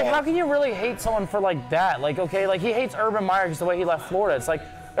get it, Paul. Like, how can you really hate someone for like that? Like, okay, like he hates Urban Meyer because the way he left Florida. It's like,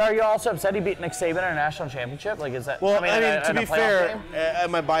 are you also upset he beat Nick Saban in a national championship? Like, is that? Well, in to a be playoff fair,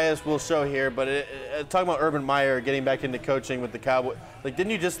 game? my bias will show here, but talking about Urban Meyer getting back into coaching with the Cowboys, like,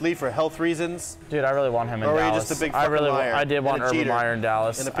 didn't you just leave for health reasons? Dude, I really want him in or Dallas. Or were you just a big fucking liar? I did want and a Urban cheater Meyer in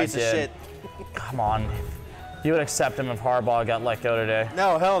Dallas. and a piece I of did. shit. Come on. You would accept him if Harbaugh got let go today.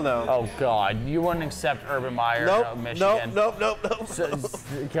 No, hell no. Oh, God. You wouldn't accept Urban Meyer of Michigan. Nope.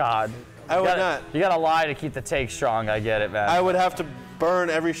 God. I would not. You got to lie to keep the take strong. I get it, man. I would have to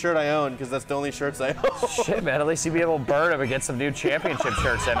burn every shirt I own because that's the only shirts I own. Shit, man. At least you'd be able to burn them and get some new championship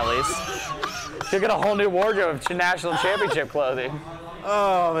shirts in, at least. You'll get a whole new wardrobe of national championship clothing.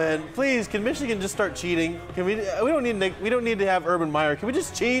 Oh man, please, can Michigan just start cheating? Can we? We don't need to have Urban Meyer. Can we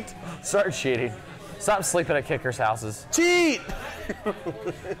just cheat? Start cheating. Stop sleeping at kickers' houses. Cheat!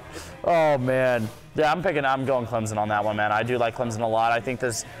 Oh man, yeah, I'm going Clemson on that one, man. I do like Clemson a lot. I think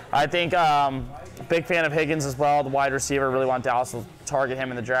big fan of Higgins as well, the wide receiver. Really want Dallas to target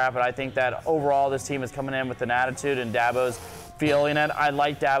him in the draft, but I think that overall this team is coming in with an attitude, and Dabo's feeling it. I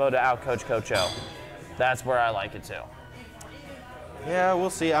like Dabo to outcoach Coach O. That's where I like it too. Yeah,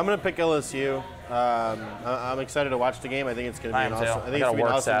 we'll see. I'm gonna pick LSU. I'm excited to watch the game. I think it's gonna be an awesome. I think it's gonna be an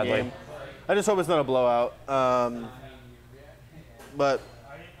awesome game. I just hope it's not a blowout. But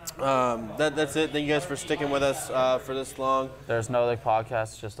that's it. Thank you guys for sticking with us for this long. There's no other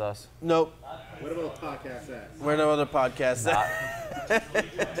podcast, just us. Nope. What about the podcast at? Where no other podcasts at.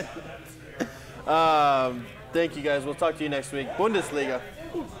 Thank you guys. We'll talk to you next week. Bundesliga.